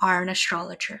 you are an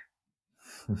astrologer.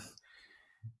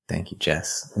 Thank you,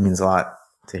 Jess. It means a lot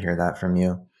to hear that from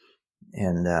you.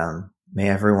 And may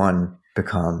everyone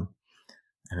become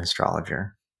an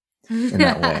astrologer in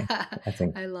that way. I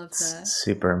think I love that.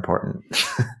 Super important.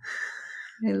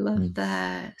 I love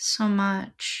that so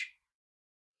much.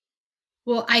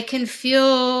 Well, I can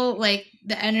feel like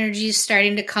the energy is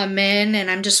starting to come in, and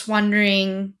I'm just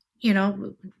wondering,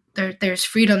 there's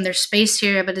freedom, there's space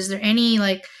here, but is there any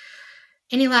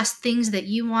last things that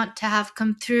you want to have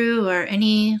come through, or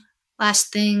any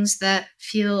last things that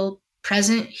feel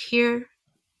present here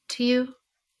to you?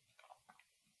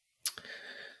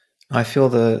 I feel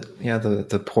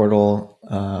the portal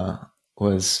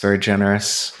was very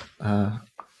generous to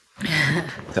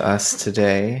us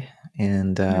today,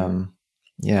 and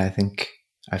I think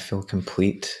I feel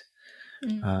complete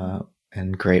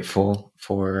and grateful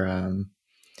for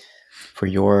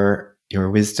your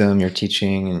wisdom, your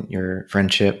teaching, and your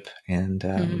friendship,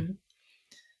 and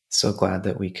so glad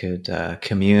that we could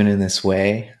commune in this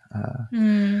way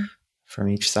from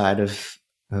each side of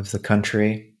the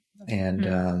country,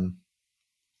 and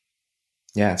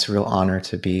Yeah, it's a real honor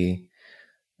to be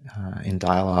in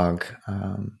dialogue,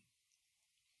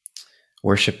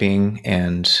 worshiping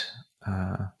and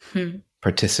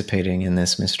participating in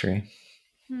this mystery.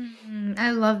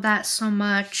 I love that so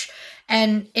much.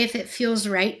 And if it feels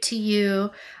right to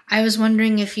you, I was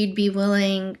wondering if you'd be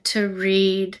willing to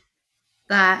read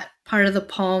that part of the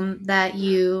poem that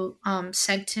you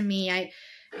sent to me. I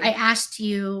asked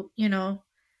you,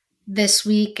 this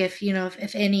week if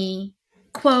any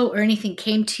quote or anything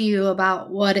came to you about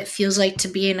what it feels like to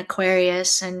be an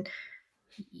Aquarius, and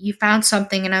you found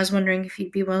something, and I was wondering if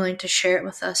you'd be willing to share it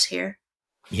with us here.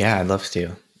 Yeah, I'd love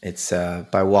to. It's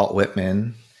by Walt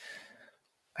Whitman,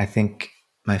 I think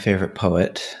my favorite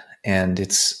poet, and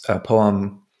it's a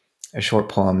short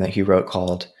poem that he wrote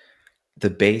called "The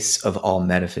Base of All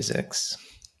Metaphysics."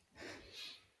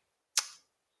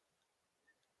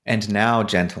 And now,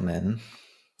 gentlemen,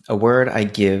 a word I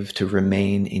give to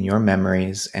remain in your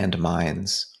memories and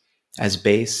minds, as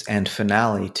base and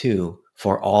finale, too,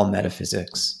 for all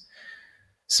metaphysics.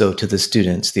 So to the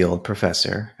students, the old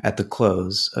professor, at the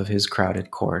close of his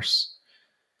crowded course.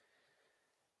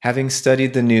 Having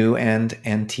studied the new and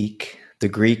antique, the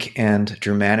Greek and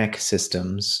Germanic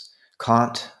systems,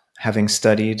 Kant having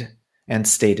studied and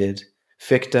stated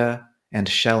Fichte and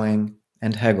Schelling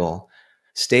and Hegel,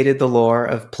 stated the lore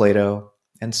of Plato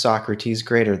and Socrates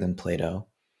greater than Plato,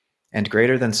 and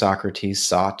greater than Socrates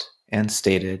sought and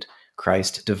stated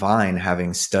Christ divine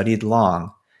having studied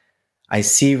long, I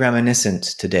see reminiscent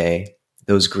today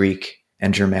those Greek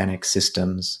and Germanic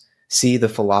systems, see the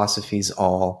philosophies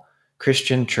all,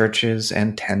 Christian churches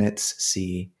and tenets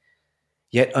see.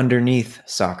 Yet underneath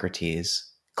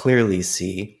Socrates, clearly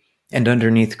see, and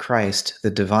underneath Christ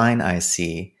the divine I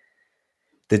see,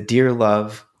 the dear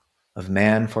love of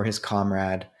man for his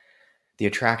comrade, the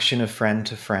attraction of friend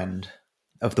to friend,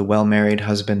 of the well-married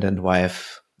husband and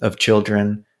wife, of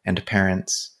children and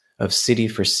parents, of city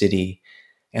for city,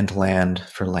 and land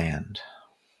for land.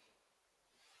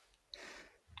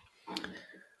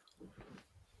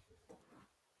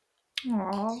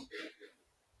 Aww.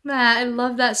 Matt, I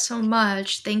love that so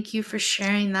much. Thank you for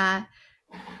sharing that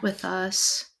with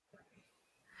us.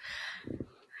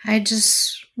 I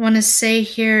just want to say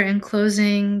here in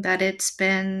closing that it's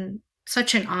been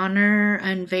such an honor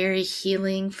and very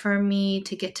healing for me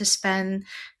to get to spend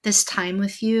this time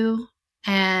with you.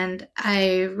 And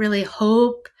I really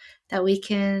hope that we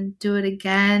can do it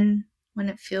again when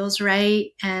it feels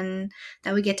right, and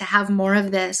that we get to have more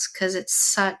of this, because it's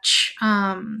such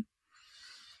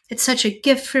a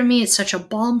gift for me. It's such a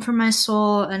balm for my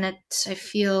soul, and I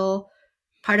feel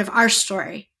part of our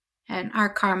story and our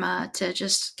karma to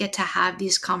just get to have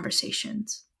these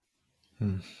conversations.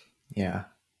 Yeah.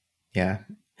 Yeah.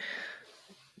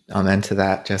 Amen to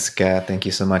that, Jessica. Thank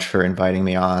you so much for inviting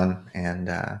me on. And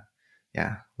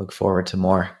look forward to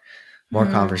more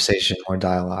conversation, more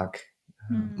dialogue,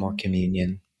 more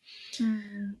communion.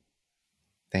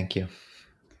 Thank you.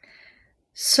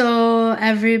 So,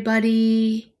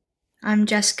 everybody, I'm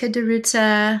Jessica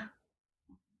DeRuta.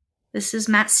 This is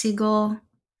Matt Siegel.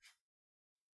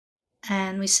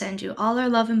 And we send you all our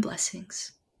love and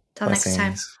blessings. Till next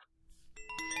time.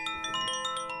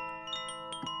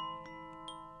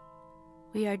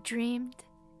 We are dreamed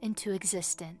into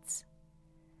existence.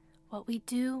 What we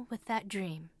do with that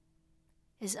dream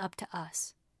is up to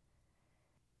us.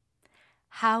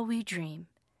 How we dream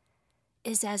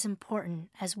is as important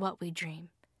as what we dream,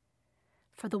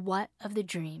 for the what of the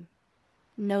dream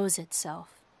knows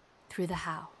itself through the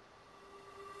how.